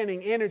we're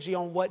spending energy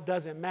on what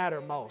doesn't matter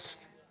most.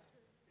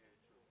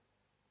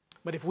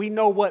 But if we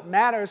know what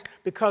matters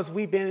because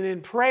we've been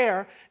in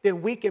prayer,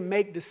 then we can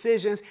make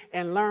decisions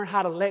and learn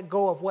how to let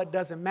go of what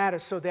doesn't matter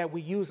so that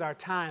we use our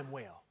time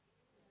well.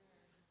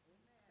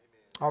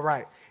 All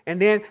right.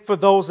 And then for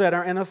those that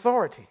are in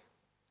authority,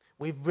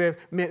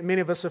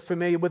 Many of us are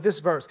familiar with this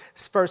verse.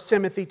 It's 1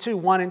 Timothy 2,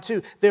 1 and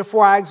 2.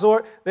 Therefore, I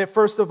exhort that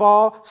first of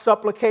all,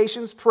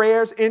 supplications,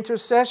 prayers,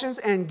 intercessions,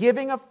 and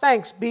giving of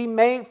thanks be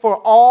made for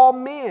all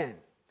men,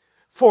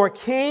 for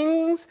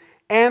kings,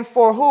 and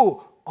for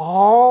who?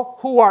 All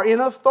who are in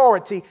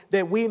authority,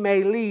 that we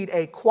may lead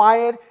a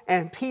quiet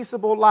and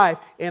peaceable life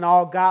in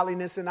all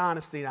godliness and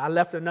honesty. Now, I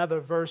left another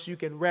verse. You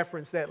can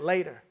reference that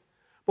later.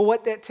 But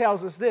what that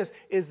tells us this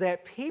is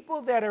that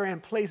people that are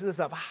in places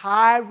of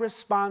high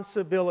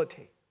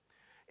responsibility,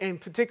 and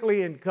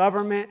particularly in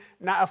government,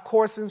 not of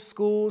course in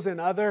schools and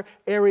other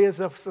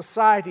areas of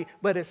society,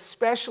 but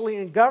especially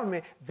in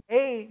government,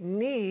 they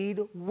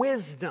need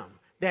wisdom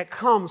that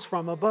comes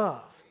from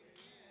above.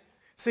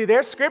 See,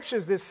 there's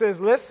scriptures that says,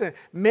 listen,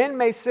 men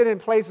may sit in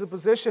places of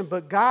position,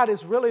 but God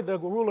is really the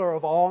ruler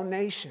of all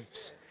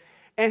nations.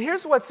 And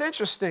here's what's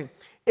interesting.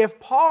 If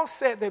Paul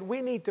said that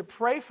we need to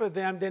pray for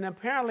them, then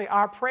apparently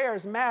our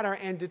prayers matter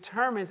and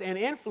determines and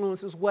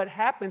influences what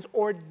happens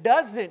or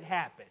doesn't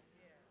happen.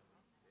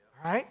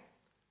 All right?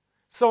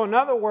 So in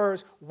other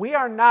words, we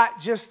are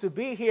not just to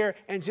be here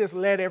and just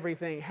let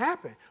everything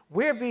happen.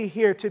 We're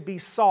here to be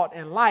salt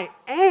and light,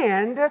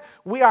 and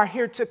we are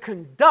here to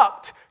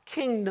conduct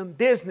kingdom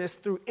business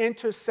through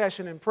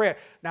intercession and prayer.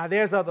 Now,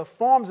 there's other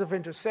forms of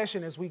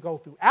intercession as we go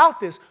throughout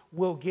this.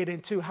 We'll get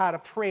into how to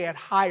pray at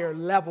higher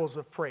levels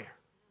of prayer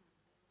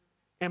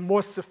and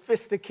more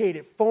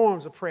sophisticated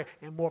forms of prayer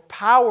and more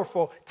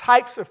powerful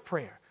types of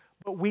prayer.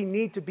 But we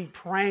need to be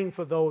praying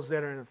for those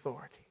that are in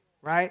authority,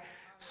 right?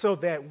 So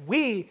that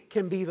we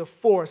can be the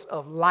force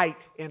of light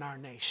in our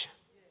nation.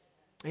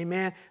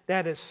 Amen.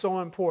 That is so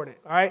important,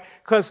 all right?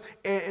 Because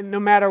no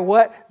matter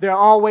what, there'll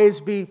always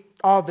be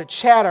all the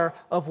chatter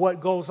of what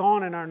goes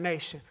on in our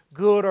nation,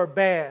 good or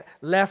bad,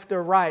 left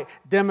or right,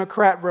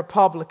 Democrat,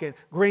 Republican,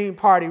 Green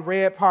Party,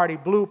 Red Party,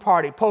 Blue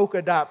Party,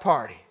 Polka Dot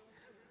Party.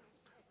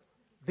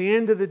 The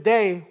end of the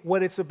day,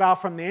 what it's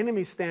about from the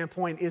enemy's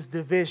standpoint is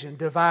division,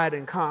 divide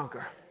and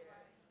conquer.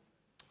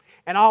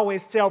 And I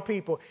always tell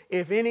people,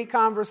 if any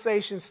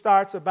conversation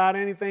starts about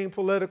anything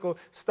political,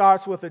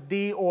 starts with a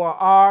D or a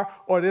R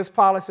or this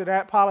policy or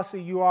that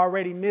policy, you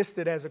already missed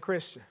it as a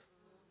Christian.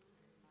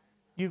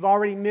 You've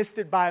already missed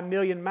it by a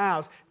million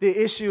miles. The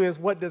issue is,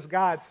 what does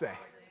God say?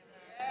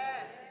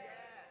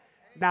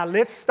 Now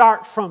let's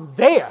start from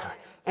there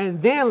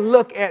and then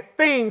look at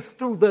things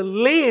through the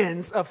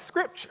lens of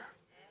Scripture.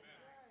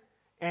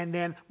 And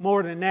then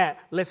more than that,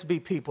 let's be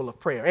people of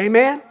prayer.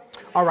 Amen?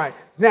 All right.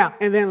 Now,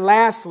 and then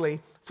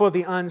lastly, for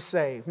the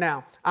unsaved.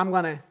 Now, I'm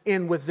going to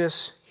end with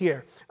this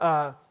here.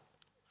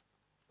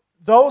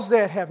 Those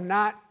that have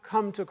not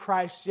come to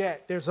Christ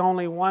yet, there's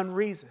only one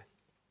reason.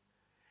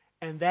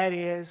 And that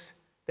is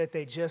that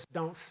they just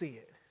don't see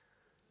it.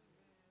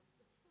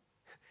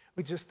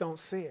 We just don't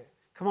see it.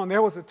 Come on,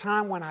 there was a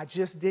time when I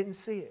just didn't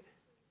see it.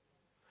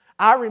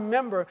 I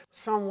remember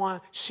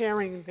someone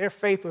sharing their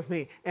faith with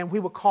me, and we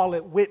would call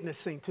it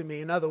witnessing to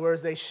me. In other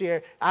words, they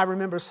shared. I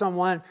remember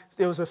someone,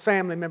 there was a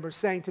family member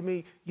saying to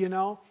me, you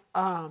know,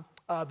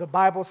 the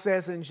Bible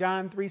says in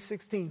John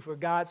 3:16, for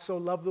God so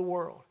loved the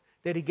world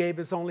that he gave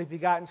his only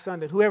begotten Son,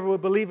 that whoever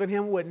would believe in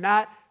him would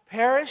not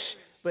perish,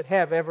 but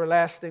have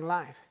everlasting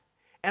life.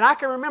 And I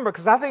can remember,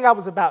 because I think I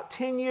was about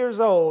 10 years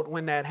old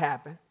when that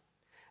happened.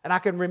 And I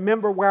can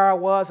remember where I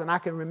was, and I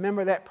can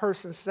remember that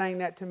person saying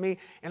that to me.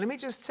 And let me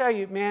just tell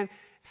you, man,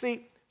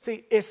 see,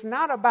 it's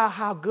not about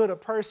how good a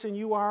person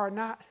you are or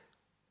not.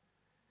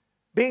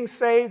 Being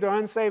saved or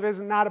unsaved is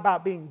not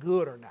about being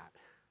good or not.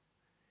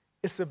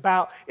 It's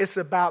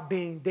about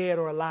being dead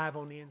or alive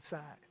on the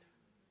inside.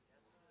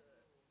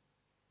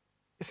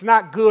 It's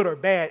not good or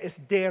bad, it's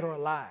dead or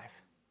alive.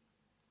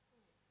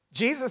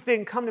 Jesus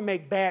didn't come to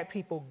make bad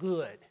people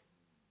good.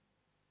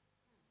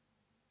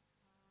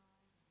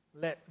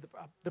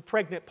 The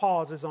pregnant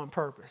pause is on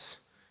purpose.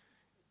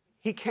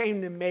 He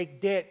came to make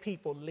dead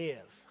people live.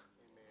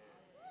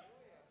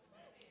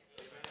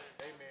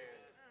 Amen.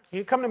 He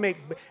didn't come to make...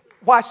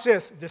 Watch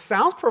this. This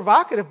sounds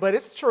provocative, but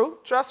it's true.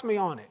 Trust me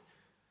on it.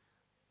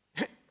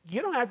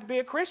 You don't have to be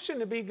a Christian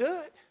to be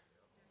good.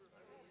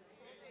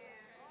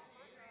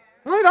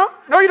 No, you don't.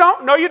 No, you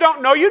don't. No, you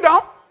don't. No, you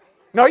don't.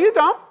 No, you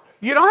don't.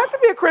 You don't have to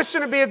be a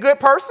Christian to be a good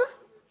person.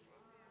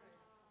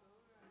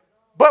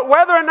 But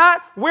whether or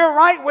not we're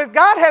right with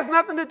God has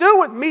nothing to do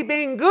with me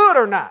being good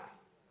or not.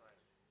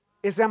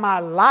 It's am I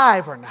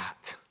alive or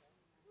not?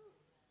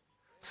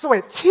 So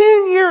at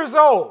 10 years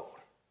old,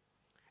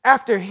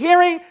 after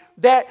hearing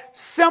that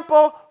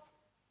simple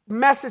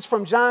message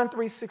from John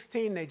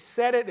 3:16, they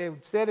said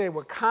they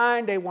were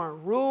kind, they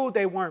weren't rude,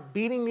 they weren't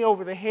beating me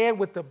over the head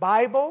with the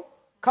Bible.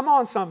 Come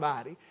on,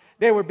 somebody.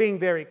 They were being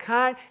very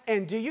kind.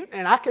 And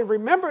I can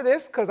remember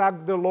this because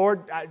the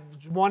Lord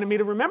wanted me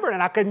to remember it.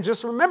 And I couldn't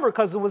just remember it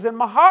because it was in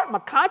my heart, my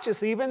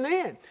conscience even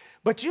then.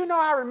 But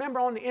I remember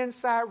on the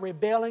inside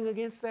rebelling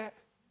against that.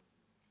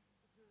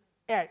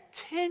 At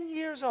 10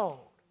 years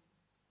old.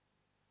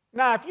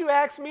 Now, if you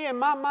ask me, in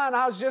my mind,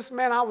 I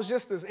was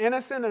just as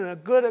innocent and a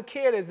good a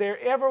kid as there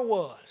ever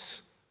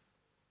was.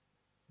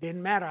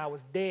 Didn't matter. I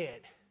was dead.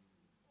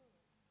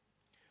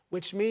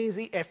 which means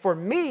for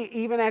me,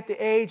 even at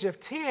the age of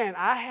 10,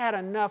 I had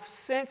enough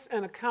sense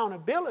and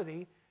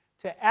accountability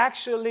to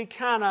actually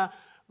kind of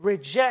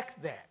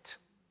reject that.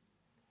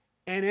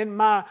 And in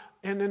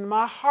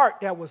my heart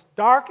that was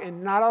dark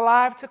and not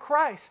alive to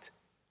Christ,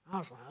 I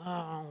was like, oh,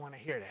 I don't want to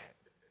hear that.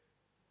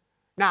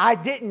 Now, I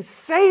didn't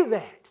say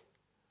that,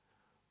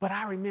 but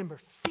I remember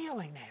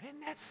feeling that.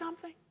 Isn't that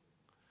something?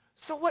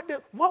 So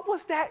what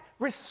was that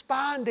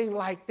responding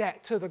like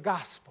that to the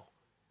gospel?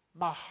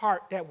 My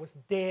heart that was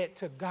dead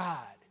to God.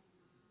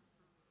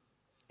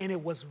 And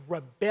it was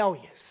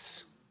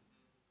rebellious.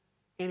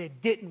 And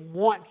it didn't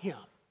want him.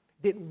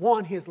 Didn't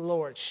want his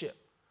lordship.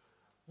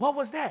 What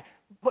was that?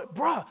 But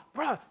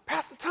bruh,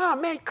 Pastor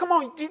Tom, man, come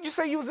on. Did you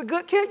say you was a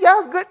good kid? Yeah, I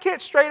was a good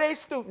kid. Straight A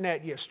student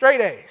that year.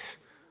 Straight A's.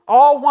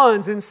 All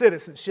ones in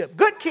citizenship.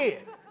 Good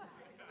kid.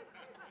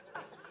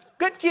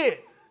 Good kid.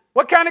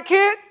 What kind of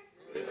kid?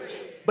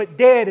 But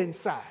dead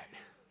inside.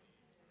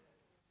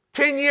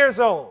 10 years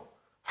old.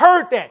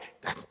 Heard that.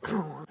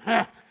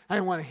 I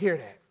didn't want to hear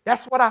that.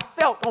 That's what I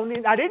felt.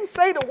 I didn't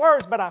say the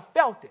words, but I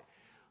felt it.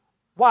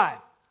 Why?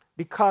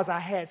 Because I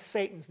had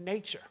Satan's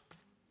nature.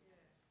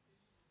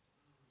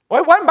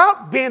 Well, it wasn't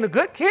about being a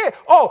good kid.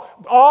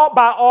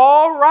 By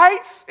all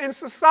rights in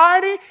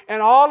society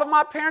and all of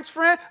my parents'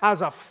 friends, I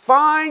was a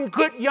fine,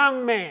 good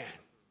young man.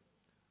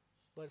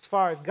 But as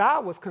far as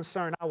God was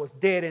concerned, I was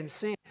dead in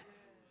sin.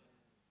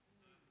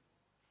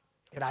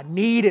 And I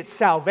needed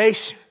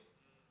salvation.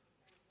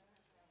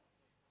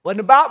 It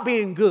wasn't about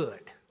being good.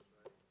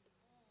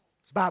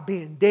 It's about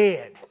being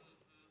dead.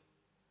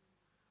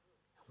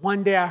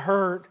 One day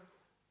I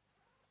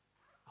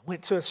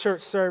went to a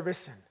church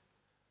service and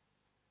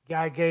the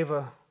guy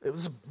it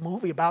was a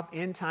movie about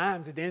end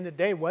times. At the end of the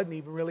day, it wasn't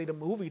even really the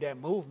movie that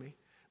moved me.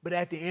 But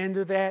at the end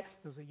of that,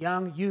 there was a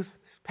young youth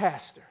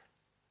pastor.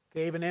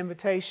 Gave an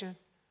invitation.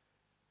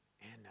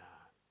 And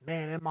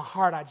man, in my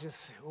heart, I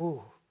just said,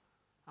 ooh,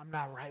 I'm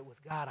not right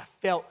with God. I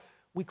felt,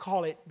 we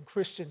call it, in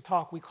Christian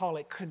talk, we call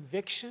it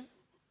conviction.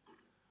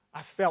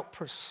 I felt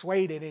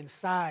persuaded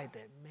inside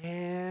that,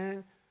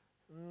 man,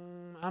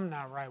 I'm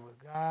not right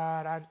with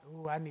God. I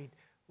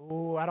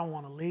don't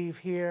want to leave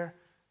here.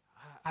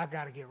 I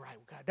got to get right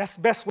with God. That's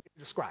the best way to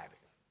describe it.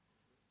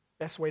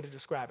 Best way to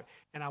describe it.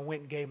 And I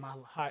went and gave my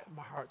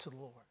heart to the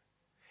Lord.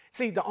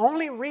 See, the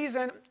only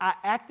reason I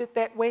acted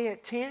that way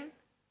at 10,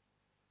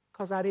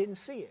 because I didn't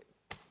see it.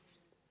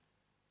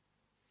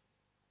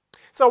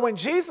 So when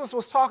Jesus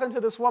was talking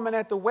to this woman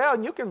at the well,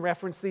 and you can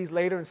reference these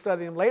later and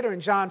study them later in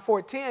John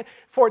 14,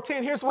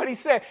 here's what he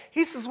said.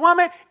 He says,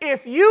 woman,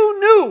 if you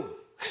knew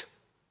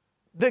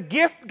the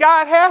gift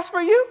God has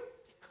for you,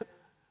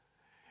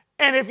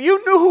 and if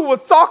you knew who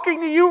was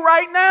talking to you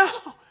right now,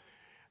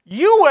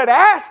 you would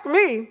ask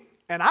me,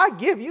 and I'd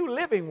give you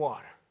living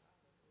water.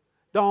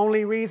 The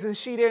only reason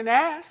she didn't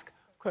ask,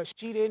 because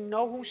she didn't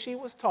know who she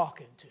was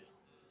talking to.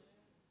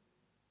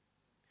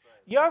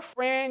 Your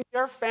friend,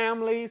 your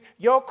family,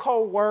 your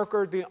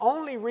co-worker, the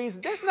only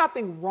reason, there's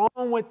nothing wrong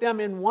with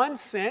them in one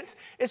sense.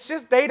 It's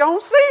just they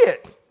don't see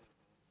it.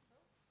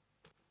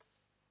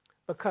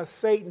 Because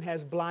Satan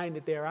has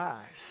blinded their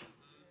eyes.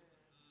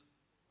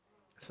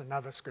 That's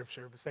another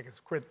scripture, 2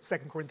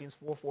 Corinthians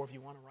 4:4 if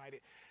you want to write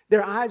it.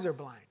 Their eyes are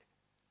blinded.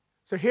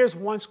 So here's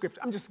one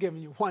scripture. I'm just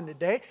giving you one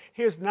today.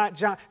 Here's in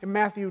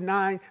Matthew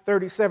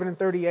 9:37 and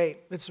 38.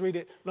 Let's read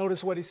it.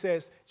 Notice what he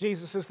says.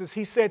 Jesus says this.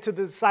 He said to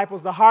the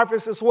disciples, the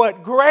harvest is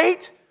what?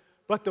 Great,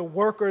 but the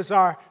workers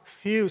are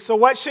few. So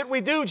what should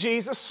we do,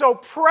 Jesus? So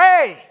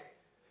pray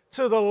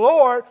to the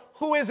Lord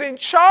who is in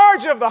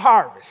charge of the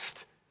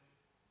harvest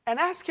and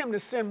ask him to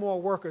send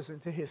more workers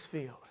into his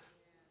field.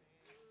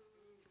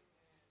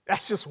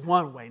 That's just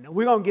one way. Now,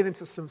 we're going to get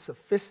into some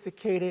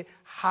sophisticated,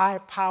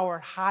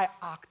 high-powered,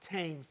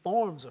 high-octane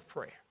forms of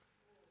prayer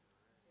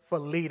for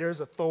leaders,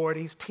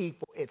 authorities,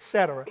 people,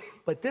 etc.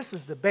 But this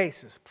is the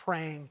basis,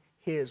 praying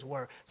his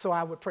word. So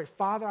I would pray,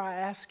 Father, I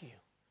ask you,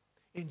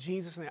 in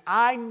Jesus' name,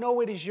 I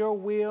know it is your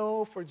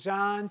will for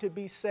John to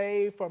be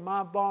saved, for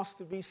my boss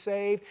to be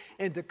saved,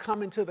 and to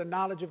come into the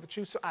knowledge of the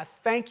truth. So I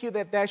thank you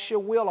that that's your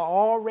will. I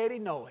already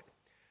know it.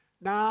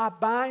 Now I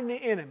bind the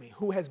enemy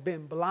who has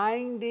been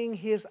blinding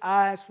his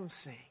eyes from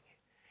seeing it.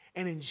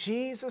 And in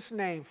Jesus'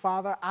 name,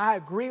 Father, I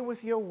agree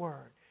with your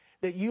word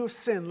that you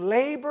send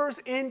laborers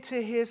into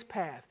his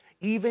path.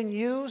 Even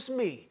use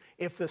me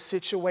if the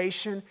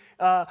situation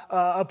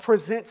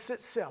presents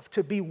itself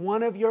to be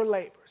one of your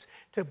laborers,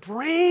 to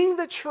bring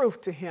the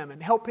truth to him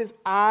and help his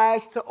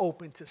eyes to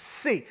open to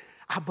see.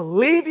 I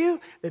believe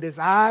you that his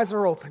eyes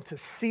are open to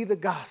see the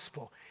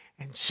gospel.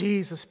 And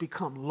Jesus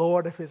become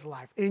Lord of his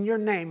life in your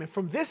name. And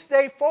from this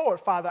day forward,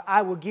 Father,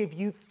 I will give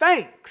you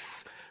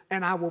thanks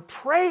and I will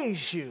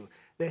praise you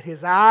that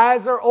his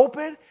eyes are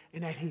open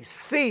and that he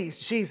sees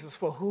Jesus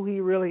for who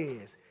he really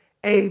is.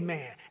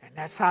 Amen. And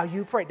that's how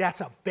you pray.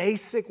 That's a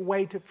basic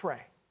way to pray.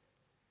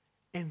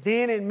 And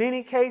then in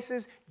many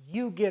cases,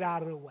 you get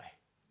out of the way.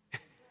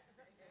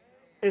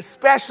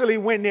 Especially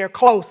when they're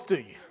close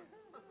to you.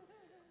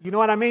 You know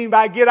what I mean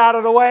by get out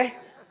of the way?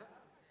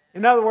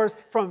 In other words,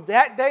 from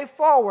that day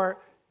forward,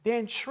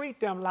 then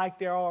treat them like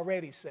they're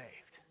already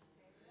saved.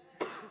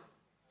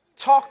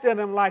 Talk to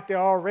them like they're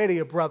already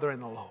a brother in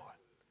the Lord.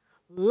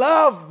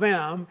 Love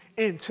them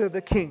into the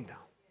kingdom.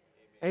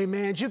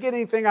 Amen. Did you get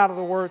anything out of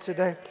the word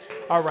today?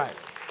 All right.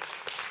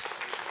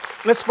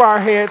 Let's bow our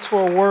heads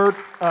for a word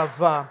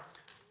of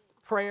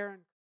prayer.